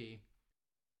tree,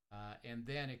 and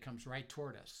then it comes right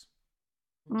toward us.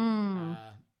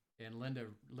 And Linda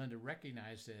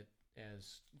recognized it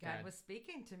as God was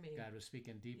speaking to me. God was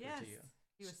speaking deeper Yes, to you.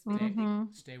 He was speaking.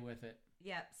 Stay with it.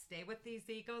 Yep, stay with these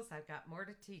eagles. I've got more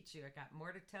to teach you. I got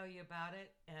more to tell you about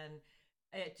it, and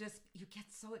it just, you get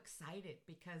so excited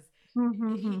because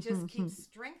he just keeps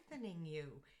strengthening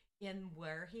you in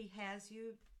where he has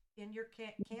you in your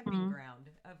camping ground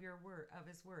of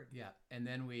his word. Yeah, and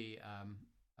then we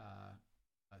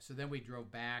then we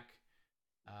drove back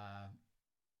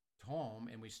home,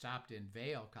 and we stopped in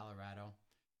Vail, Colorado,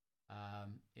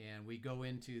 and we go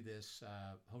into this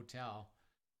hotel,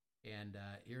 and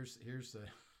here's the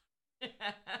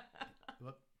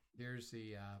here's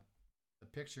the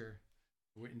picture.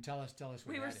 And tell us what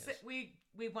that is.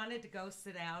 We wanted to go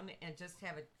sit down and just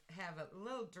have a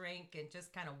little drink and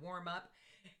just kind of warm up,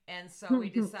 and so we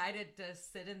decided to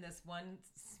sit in this one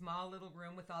small little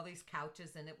room with all these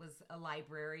couches, and it was a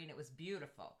library, and it was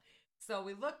beautiful. So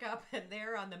we look up, and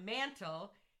there on the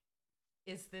mantle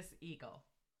is this eagle.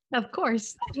 Of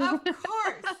course. Of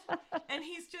course. And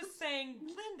he's just saying,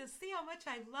 "Linda, see how much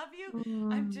I love you?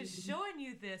 I'm just showing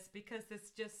you this because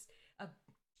it's just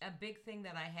a big thing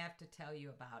that I have to tell you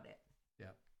about it."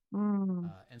 Yep.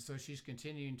 And so she's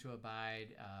continuing to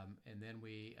abide, and then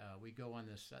we go on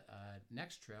this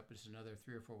next trip. It's another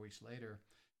 3 or 4 weeks later,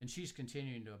 and she's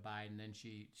continuing to abide, and then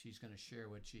she's going to share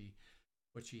what she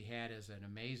had as an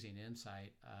amazing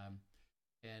insight,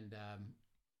 and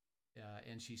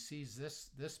she sees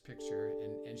this picture,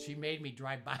 and she made me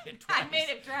drive by it twice. I made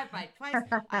him drive by it twice.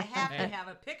 I have to have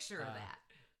a picture of that.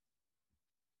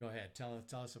 Go ahead. Tell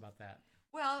us about that.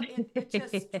 Well, it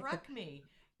just struck me,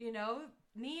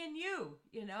 me and you,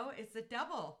 it's a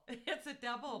double. It's a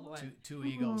double one. Two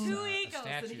eagles. Two eagles.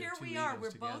 And here we are.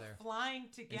 We're both flying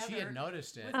together. And she had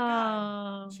noticed it.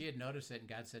 She had noticed it, and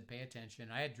God said, "Pay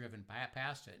attention." I had driven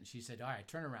past it, and she said, "All right,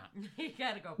 turn around." You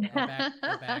got to go back.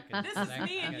 Go back. And this is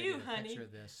me and you, honey.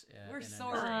 Of this, we're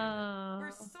soaring.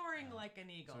 We're soaring like an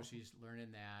eagle. So she's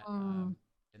learning that.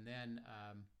 And then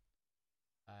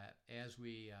as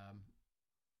we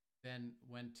then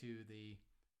went to the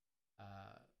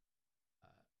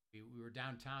we were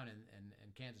downtown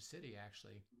in Kansas City,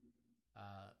 actually,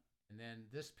 and then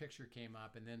this picture came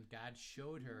up, and then God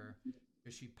showed her,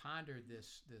 because she pondered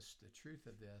the truth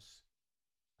of this,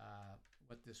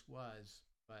 what this was.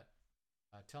 But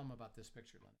tell them about this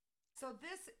picture, Linda. So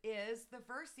this is the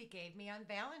verse he gave me on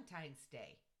Valentine's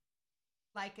Day.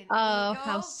 Like an eagle.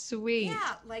 How sweet.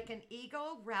 Yeah, like an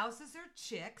eagle rouses her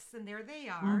chicks, and there they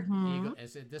are. Eagle,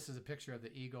 this is a picture of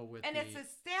the eagle and it's a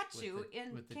statue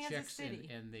with the Kansas chicks City.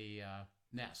 in the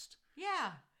nest.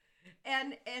 Yeah,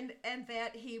 and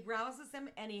that he rouses them,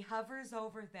 and he hovers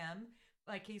over them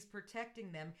like he's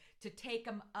protecting them to take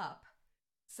them up,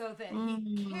 so that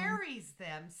he carries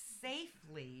them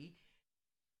safely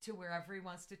to wherever he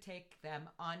wants to take them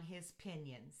on his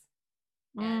pinions.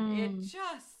 And it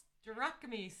just struck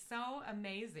me so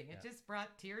amazing. It just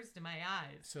brought tears to my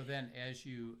eyes. So then as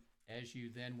you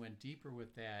then went deeper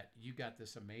with that, you got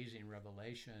this amazing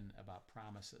revelation about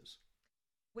promises.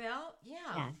 Well,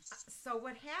 yeah. Yes. So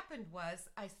what happened was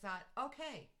I thought,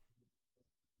 okay,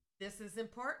 this is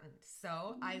important.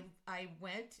 So I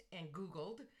went and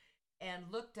Googled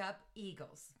and looked up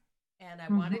eagles. And I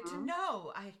wanted to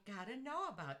know. I got to know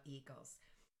about eagles.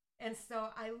 And so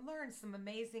I learned some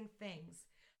amazing things.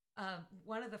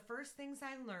 One of the first things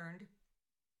I learned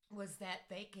was that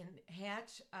they can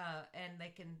hatch and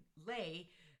they can lay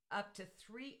up to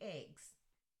 3 eggs.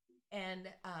 And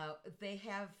they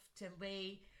have to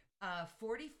lay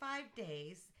 45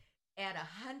 days at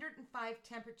 105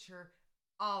 temperature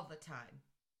all the time,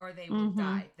 or they will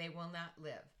die. They will not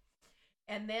live.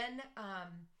 And then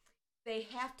they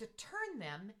have to turn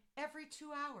them every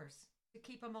 2 hours to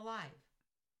keep them alive.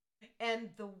 And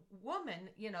the woman,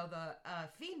 the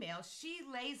female, she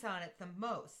lays on it the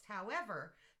most.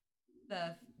 However,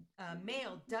 the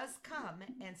male does come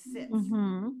and sits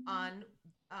on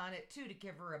it too to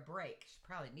give her a break. She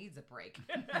probably needs a break.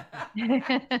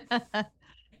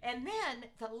 And then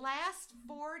the last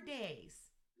 4 days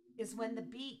is when the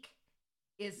beak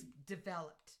is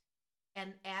developed.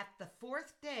 And at the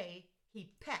 4th day,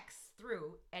 he pecks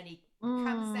through and he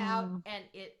comes out, and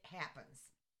it happens.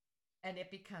 And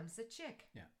it becomes a chick.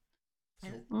 Yeah. So,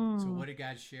 And- so what did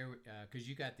God share? Because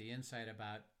you got the insight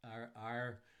about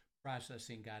our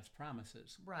processing God's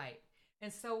promises. Right.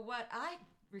 And so what I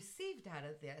received out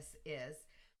of this is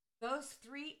those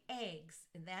 3 eggs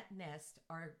in that nest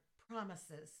are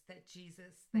promises that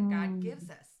God gives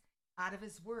us out of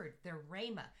his word. They're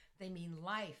rhema. They mean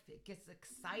life. It gets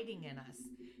exciting in us.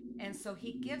 And so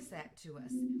he gives that to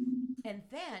us. And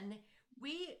then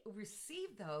we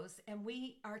receive those and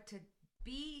we are to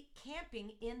be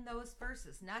camping in those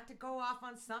verses, not to go off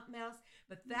on something else,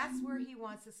 but that's where he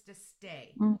wants us to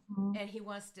stay. And he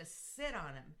wants to sit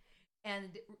on them.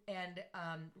 And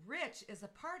Rich is a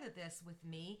part of this with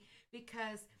me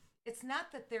because it's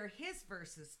not that they're his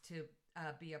verses to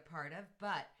be a part of,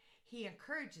 but he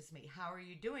encourages me. How are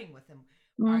you doing with them?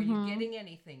 Are you getting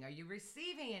anything? Are you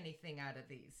receiving anything out of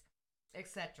these,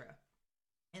 etc.?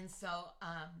 And so,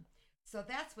 so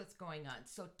that's what's going on.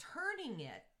 So turning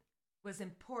it was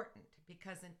important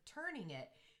because in turning it,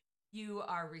 you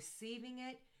are receiving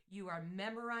it, you are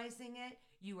memorizing it,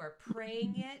 you are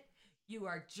praying it, you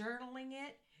are journaling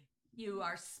it, you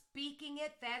are speaking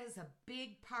it. That is a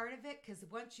big part of it because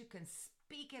once you can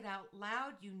speak it out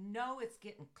loud, you know it's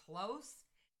getting close.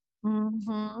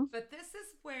 But this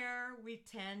is where we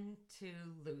tend to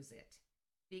lose it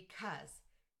because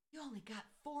you only got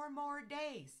 4 more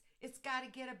days. It's got to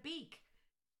get a beak.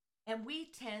 And we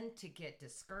tend to get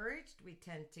discouraged. We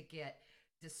tend to get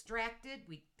distracted.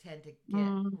 We tend to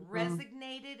get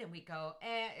resignated and we go,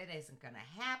 it isn't going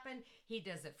to happen. He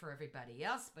does it for everybody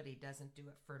else, but he doesn't do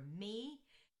it for me.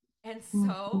 And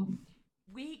so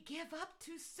we give up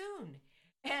too soon.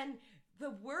 And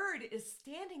the word is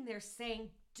standing there saying,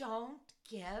 don't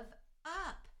give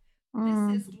up.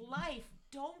 This is life.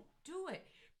 Don't do it.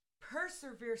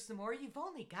 Persevere some more. You've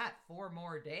only got 4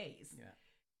 more days. Yeah.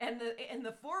 And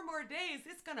the 4 more days,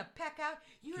 it's going to peck out.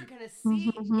 You are going to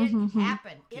see it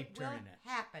happen. It will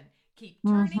happen. Keep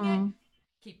turning it.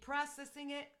 Keep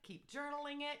processing it. Keep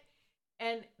journaling it.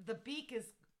 And the beak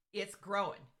it's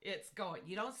growing. It's going.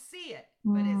 You don't see it,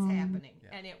 but it's happening. Yeah.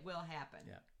 And it will happen.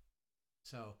 Yeah.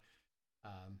 So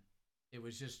it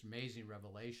was just amazing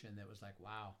revelation that was like,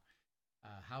 wow,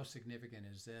 how significant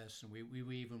is this? And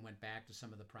we even went back to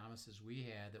some of the promises we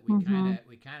had that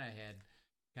we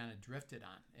kind of drifted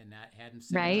on and not hadn't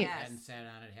sat Right. hadn't sat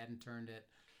on it, hadn't turned it.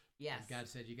 Yes. And God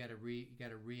said you got to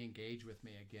re-engage with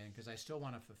me again because I still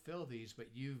want to fulfill these, but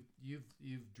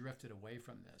you've drifted away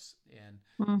from this.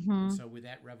 And so with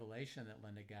that revelation that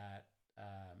Linda got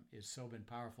is so been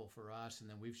powerful for us. And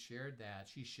then we've shared that.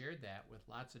 She shared that with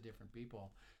lots of different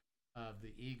people of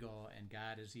the eagle, and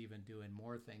God is even doing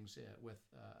more things with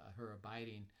her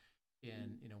abiding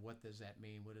in, what does that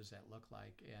mean? What does that look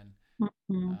like? And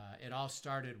it all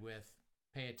started with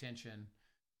pay attention,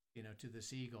 to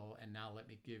this eagle, and now let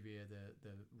me give you the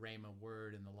Rhema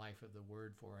word and the life of the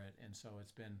word for it. And so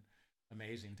it's been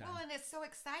amazing time. Well, and it's so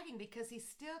exciting because he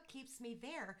still keeps me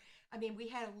there. I mean, we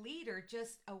had a leader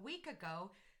just a week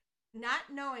ago,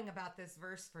 not knowing about this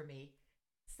verse for me,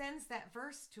 sends that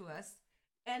verse to us.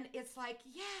 And it's like,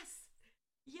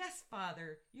 yes,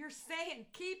 Father, you're saying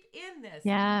keep in this.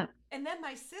 Yeah. And then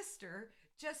my sister,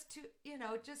 just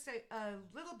a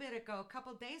little bit ago, a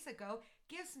couple days ago,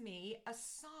 gives me a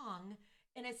song,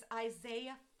 and it's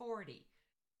Isaiah 40.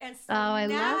 And so I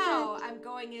now love it. I'm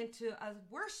going into a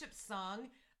worship song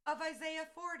of Isaiah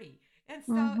 40. And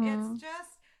so it's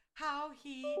just how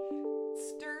he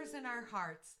stirs in our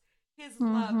hearts his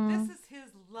love. This is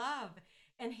his love,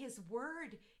 and his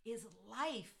word is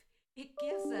life. It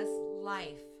gives us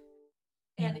life,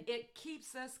 and it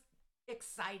keeps us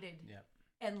excited. Yep.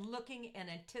 And looking and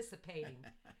anticipating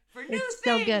for new It's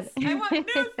things. so good. I want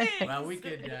new things. Well, we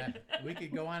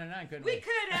could go on and on, couldn't we? We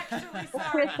could actually.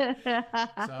 Sorry.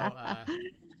 So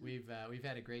we've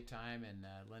had a great time, and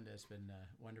Linda, it's been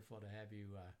wonderful to have you.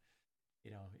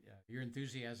 Your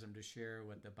enthusiasm to share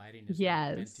what the abiding has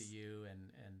meant to you,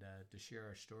 and to share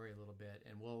our story a little bit,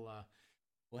 and we'll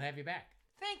have you back.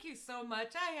 Thank you so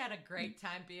much. I had a great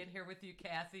time being here with you,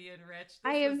 Kathy and Rich. This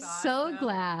I am was so awesome.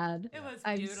 glad. It was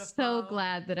I'm beautiful. so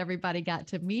glad that everybody got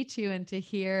to meet you and to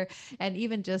hear, and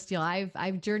even just,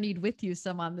 I've journeyed with you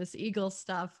some on this eagle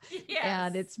stuff, Yes.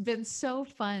 and it's been so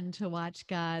fun to watch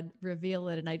God reveal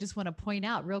it. And I just want to point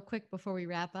out real quick before we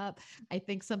wrap up, I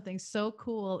think something so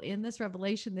cool in this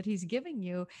revelation that he's giving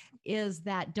you is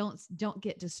that don't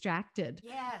get distracted.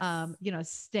 Yes.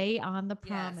 Stay on the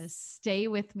promise, Yes. stay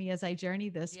with me as I journey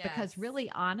this, because Yes. really,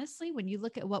 honestly, when you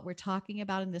look at what we're talking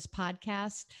about in this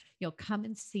podcast, you'll come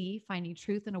and see Finding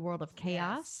Truth in a World of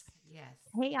Chaos. Yes.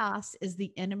 Chaos is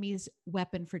the enemy's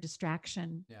weapon for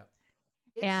distraction. Yeah.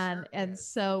 It and sure is.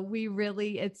 so we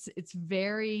really, it's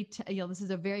very this is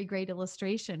a very great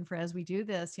illustration for, as we do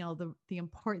this, the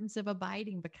importance of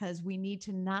abiding, because we need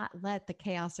to not let the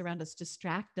chaos around us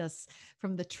distract us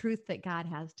from the truth that God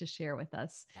has to share with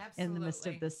us in the midst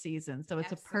of Absolutely. this season. So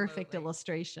it's a perfect Absolutely.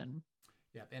 illustration.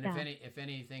 Yep. And Yeah. if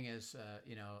anything is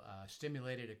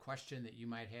stimulated a question that you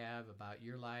might have about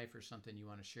your life or something you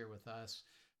want to share with us,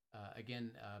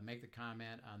 again, make the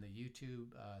comment on the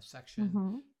YouTube section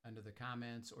Mhm. under the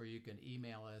comments, or you can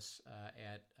email us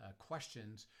at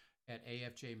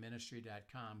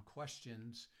questions@afjministry.com.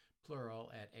 Questions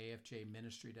plural at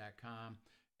afjministry.com.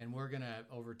 And we're gonna,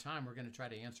 over time, we're gonna try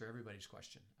to answer everybody's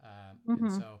question. And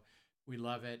Mhm. so we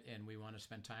love it, and we want to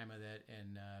spend time with it,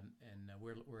 and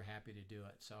we're happy to do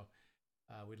it. So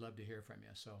we'd love to hear from you.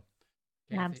 So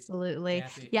Kathy, Absolutely.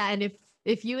 Kathy, Yeah. And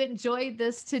if you enjoyed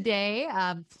this today,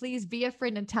 please be a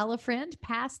friend and tell a friend,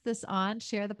 pass this on,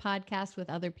 share the podcast with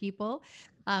other people,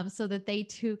 so that they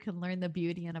too can learn the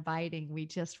beauty in abiding. We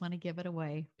just want to give it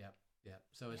away. Yep.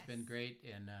 So it's been Yes. great,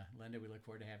 and Linda, we look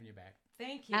forward to having you back.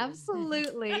 Thank you.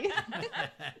 Absolutely.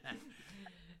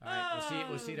 All right,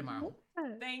 we'll see you tomorrow.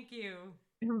 Thank you.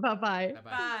 Bye-bye.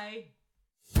 Bye-bye.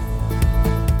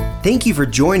 Bye. Thank you for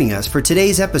joining us for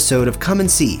today's episode of Come and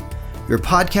See, your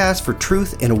podcast for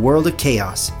truth in a world of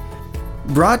chaos.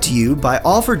 Brought to you by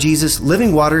All for Jesus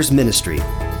Living Waters Ministry.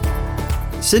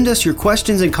 Send us your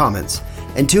questions and comments,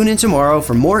 and tune in tomorrow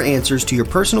for more answers to your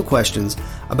personal questions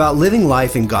about living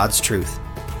life in God's truth.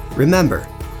 Remember,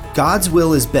 God's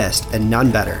will is best and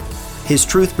none better. His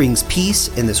truth brings peace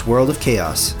in this world of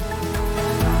chaos.